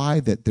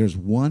testify that there's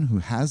one who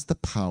has the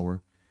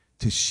power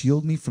to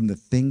shield me from the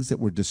things that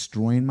were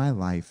destroying my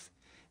life,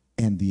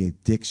 and the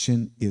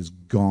addiction is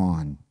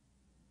gone.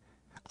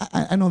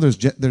 I know there's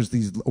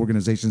these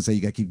organizations say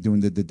you got to keep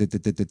doing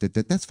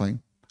that. That's fine.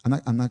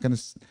 I'm going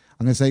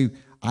to say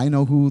I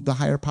know who the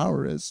higher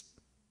power is,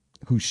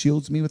 who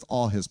shields me with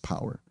all his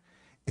power,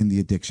 and the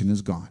addiction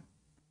is gone.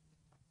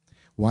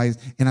 Why?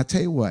 And I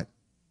tell you what,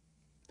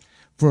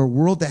 for a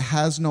world that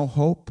has no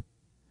hope,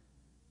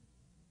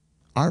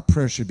 our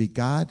prayer should be,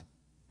 God,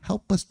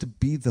 help us to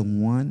be the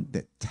one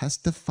that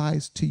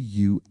testifies to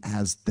you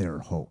as their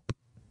hope.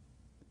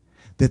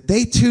 That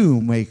they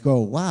too may go,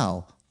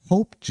 wow,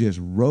 hope just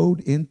rode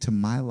into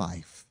my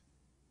life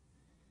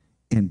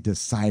and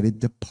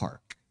decided to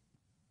park.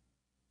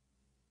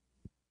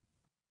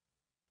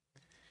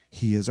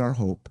 He is our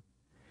hope.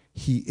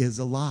 He is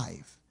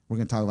alive. We're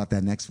going to talk about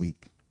that next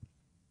week.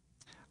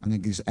 I'm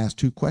going to just ask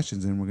 2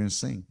 questions and we're going to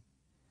sing.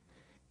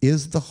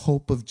 Is the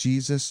hope of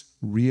Jesus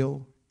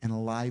real and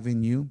alive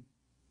in you?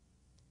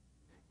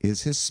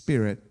 Is his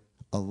spirit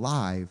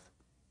alive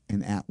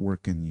and at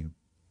work in you?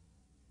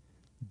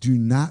 Do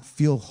not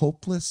feel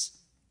hopeless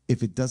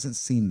if it doesn't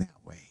seem that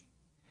way.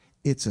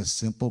 It's a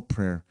simple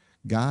prayer.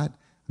 God,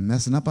 I'm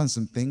messing up on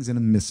some things and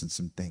I'm missing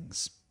some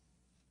things.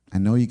 I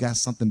know you got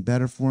something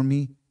better for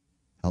me.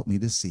 Help me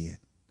to see it.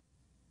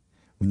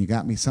 When you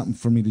got me something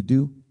for me to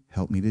do,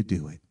 help me to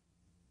do it.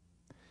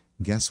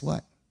 And guess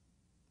what?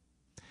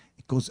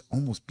 It goes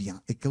almost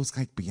beyond, it goes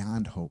like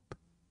beyond hope.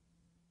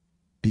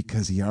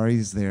 Because he already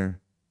is there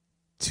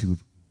to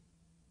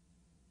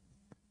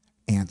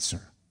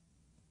answer.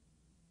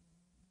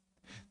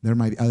 There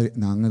might be other,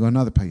 now I'm going to go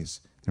another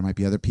place. There might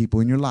be other people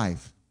in your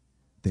life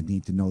that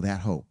need to know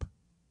that hope.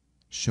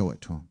 Show it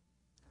to them.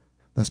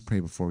 Let's pray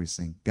before we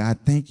sing. God,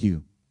 thank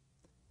you.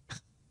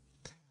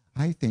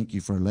 I thank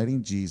you for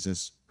letting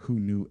Jesus, who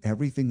knew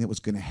everything that was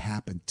going to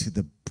happen to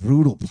the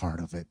brutal part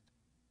of it,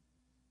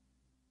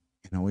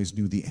 and always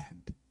knew the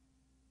end.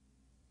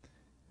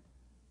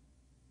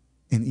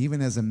 And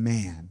even as a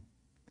man,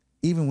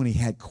 even when he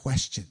had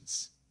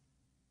questions,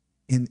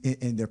 and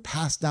they're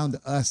passed down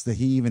to us that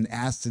he even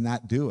asked to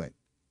not do it,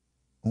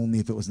 only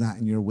if it was not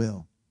in your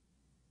will.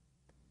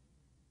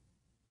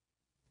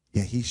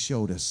 Yet he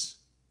showed us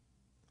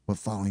what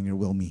following your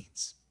will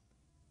means.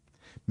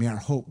 May our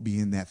hope be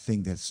in that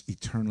thing that's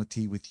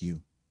eternity with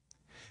you.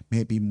 May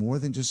it be more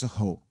than just a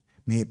hope.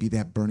 May it be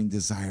that burning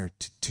desire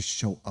to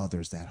show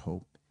others that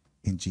hope.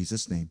 In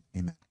Jesus' name,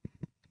 amen.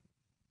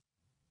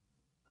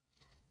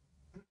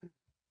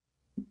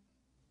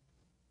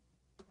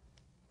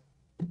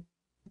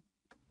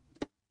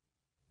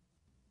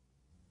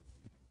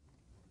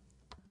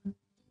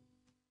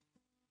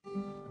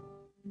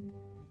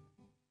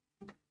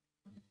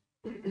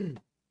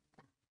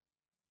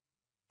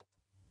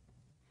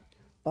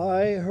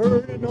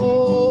 heard an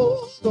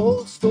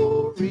old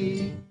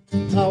story,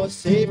 how a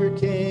Savior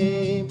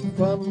came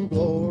from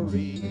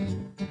glory,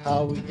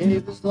 how he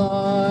gave his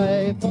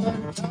life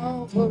on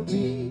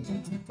Calvary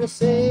to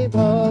save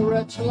a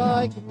wretch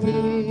like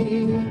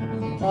me.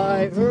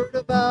 I heard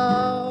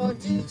about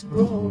his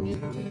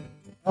groaning,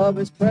 of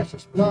his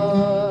precious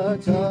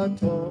blood's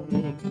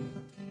atoning.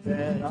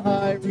 Then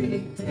I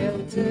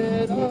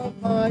repented of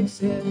my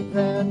sins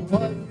and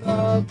won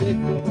the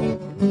victory.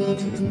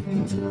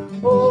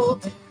 Oh,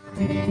 victory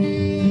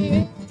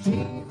in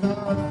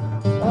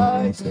Jesus,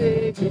 my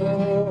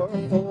Savior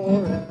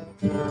forever.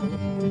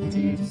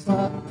 He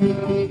sought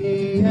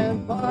me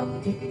and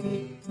bought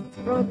me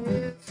from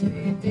his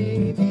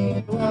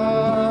redeeming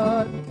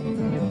blood.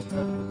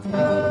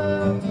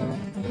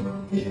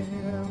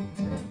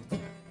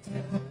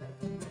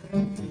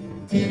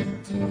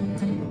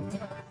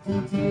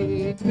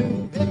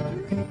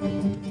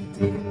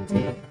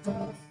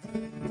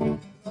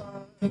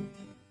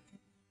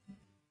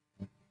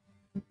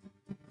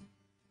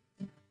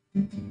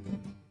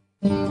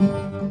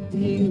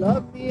 He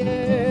loved me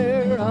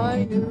ere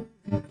I knew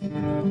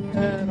him,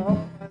 and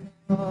all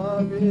my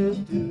love is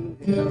due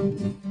him.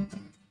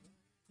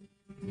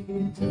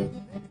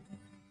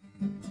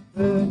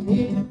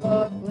 Beneath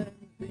the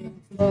cleansing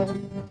flood,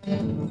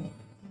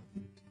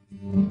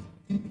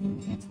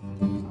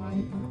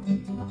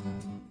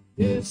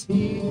 his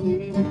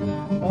healing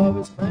of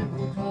his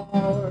cleansing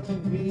power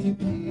we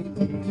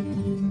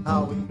believe.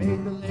 How he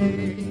made the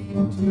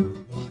lame to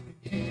walk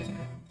again.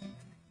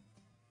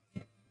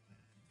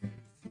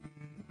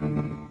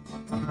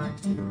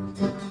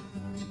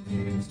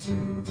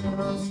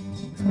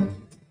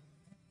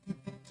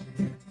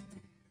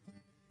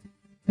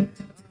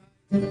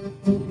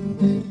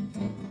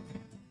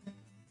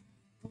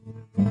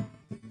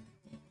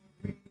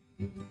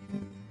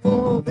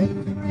 Oh,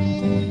 victory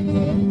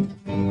in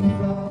Jesus,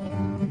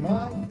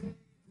 my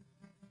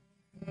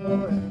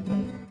forever.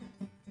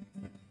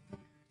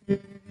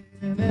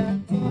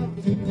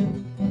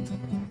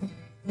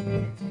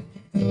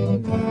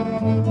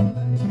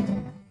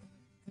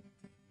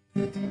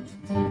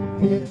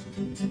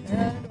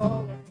 And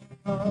all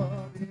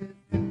of it.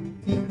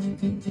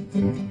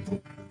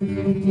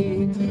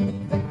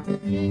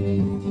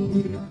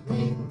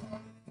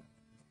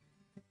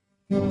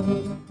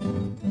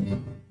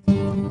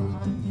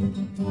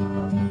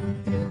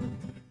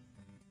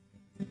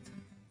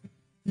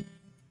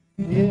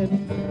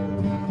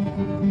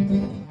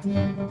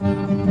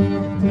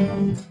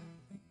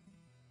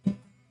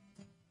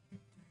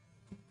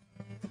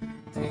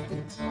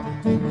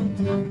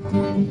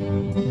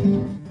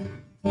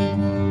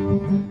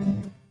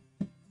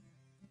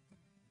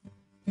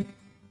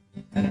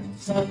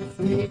 Some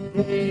sweet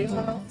day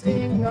I'll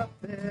sing up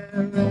there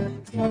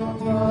and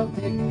tell of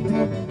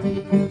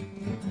victory.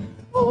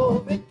 Oh,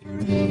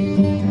 victory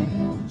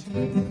in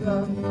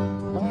Jesus,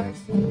 my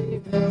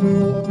Savior.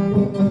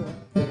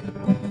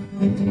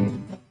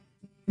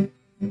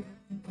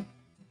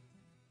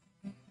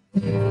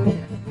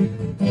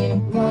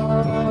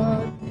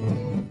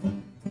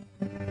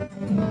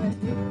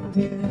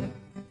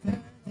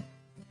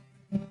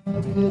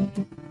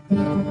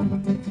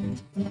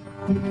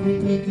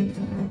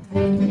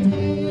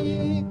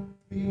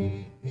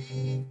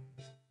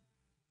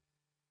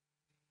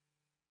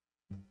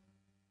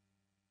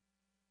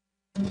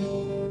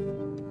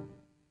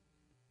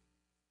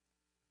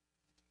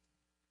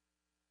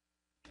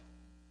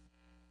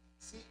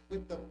 See,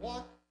 with the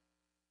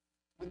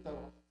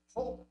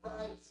hope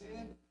rides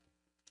in.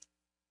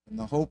 When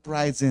the hope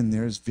rides in,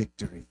 there's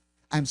victory.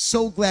 I'm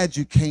so glad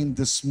you came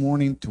this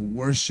morning to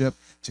worship,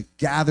 to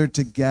gather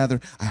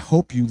together. I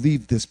hope you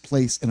leave this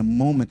place in a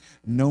moment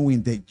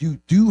knowing that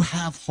you do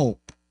have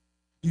hope.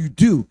 You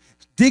do.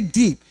 Dig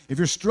deep. If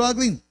you're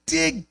struggling,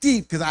 dig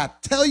deep, because I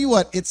tell you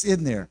what, it's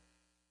in there.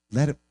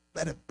 Let it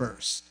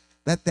burst.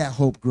 Let that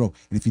hope grow.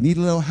 And if you need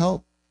a little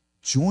help,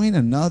 join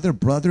another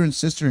brother and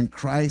sister in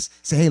Christ.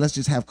 Say, hey, let's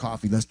just have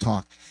coffee. Let's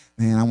talk.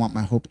 Man, I want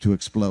my hope to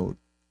explode.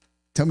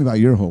 Tell me about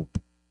your hope.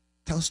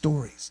 Tell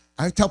stories.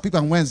 I tell people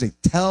on Wednesday,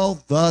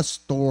 tell the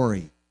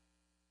story.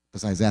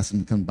 Besides asking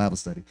them to come to Bible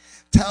study.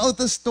 Tell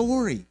the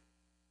story.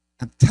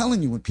 I'm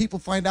telling you, when people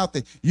find out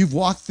that you've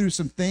walked through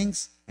some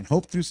things and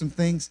hoped through some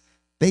things,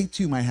 they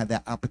too might have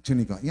that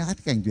opportunity to go, yeah, I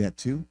think I can do that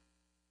too.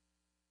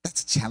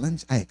 That's a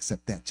challenge. I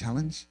accept that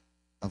challenge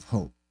of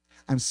hope.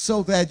 I'm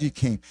so glad you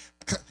came.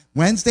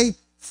 Wednesday,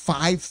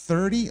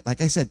 5:30,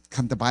 like I said,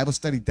 come to Bible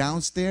study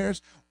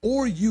downstairs,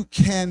 or you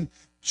can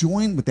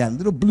join with that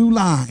little blue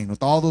line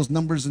with all those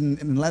numbers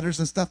and letters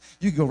and stuff.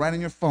 You can go right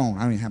on your phone.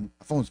 I don't even have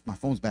my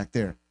phone's back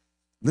there.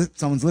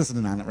 Someone's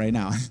listening on it right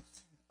now.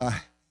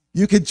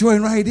 You could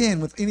join right in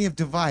with any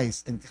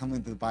device and come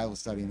into the Bible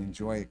study and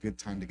enjoy a good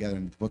time together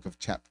in the book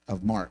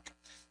of Mark.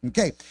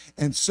 Okay,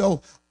 and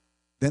so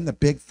then the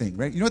big thing,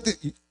 right? You know what?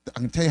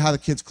 I'm going to tell you how the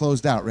kids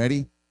closed out.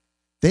 Ready?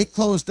 They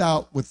closed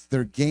out with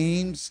their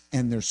games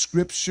and their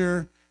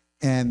scripture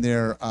and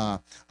their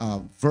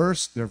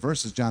verse. Their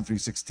verse is John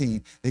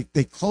 3:16.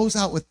 They close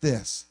out with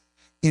this: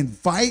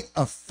 invite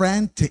a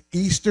friend to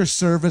Easter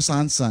service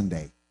on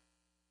Sunday.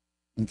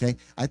 Okay,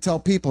 I tell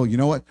people, you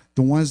know what?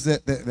 The ones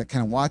that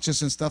kind of watch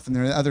us and stuff, and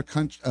there are other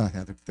countries,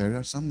 there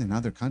are some in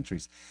other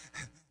countries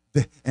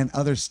and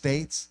other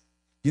states.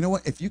 You know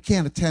what? If you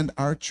can't attend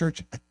our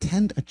church,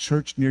 attend a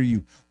church near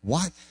you.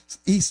 Why?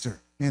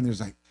 Easter, man.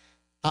 There's like,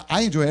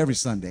 I enjoy every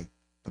Sunday,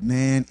 but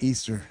man,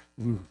 Easter,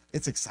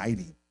 it's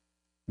exciting.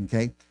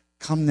 Okay,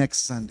 come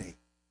next Sunday,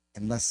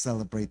 and let's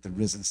celebrate the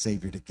risen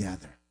Savior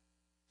together.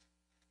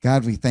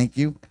 God, we thank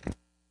you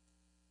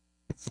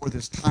for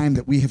this time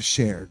that we have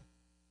shared.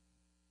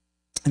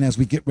 And as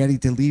we get ready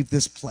to leave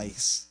this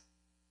place,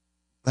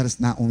 let us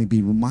not only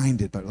be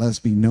reminded, but let us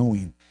be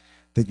knowing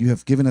that you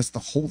have given us the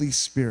Holy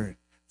Spirit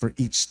for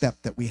each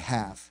step that we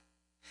have.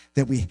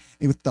 That we,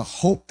 with the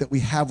hope that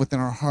we have within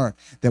our heart,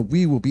 that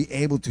we will be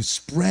able to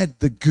spread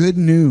the good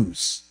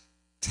news,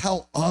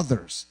 tell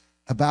others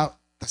about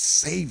the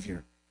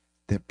Savior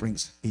that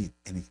brings an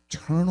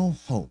eternal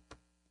hope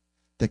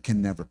that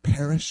can never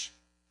perish,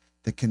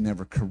 that can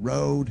never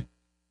corrode,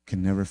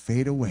 can never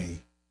fade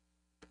away.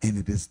 And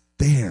it is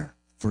there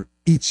for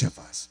each of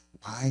us.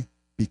 Why?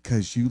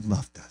 Because you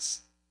loved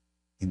us.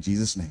 In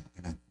Jesus' name,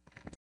 amen.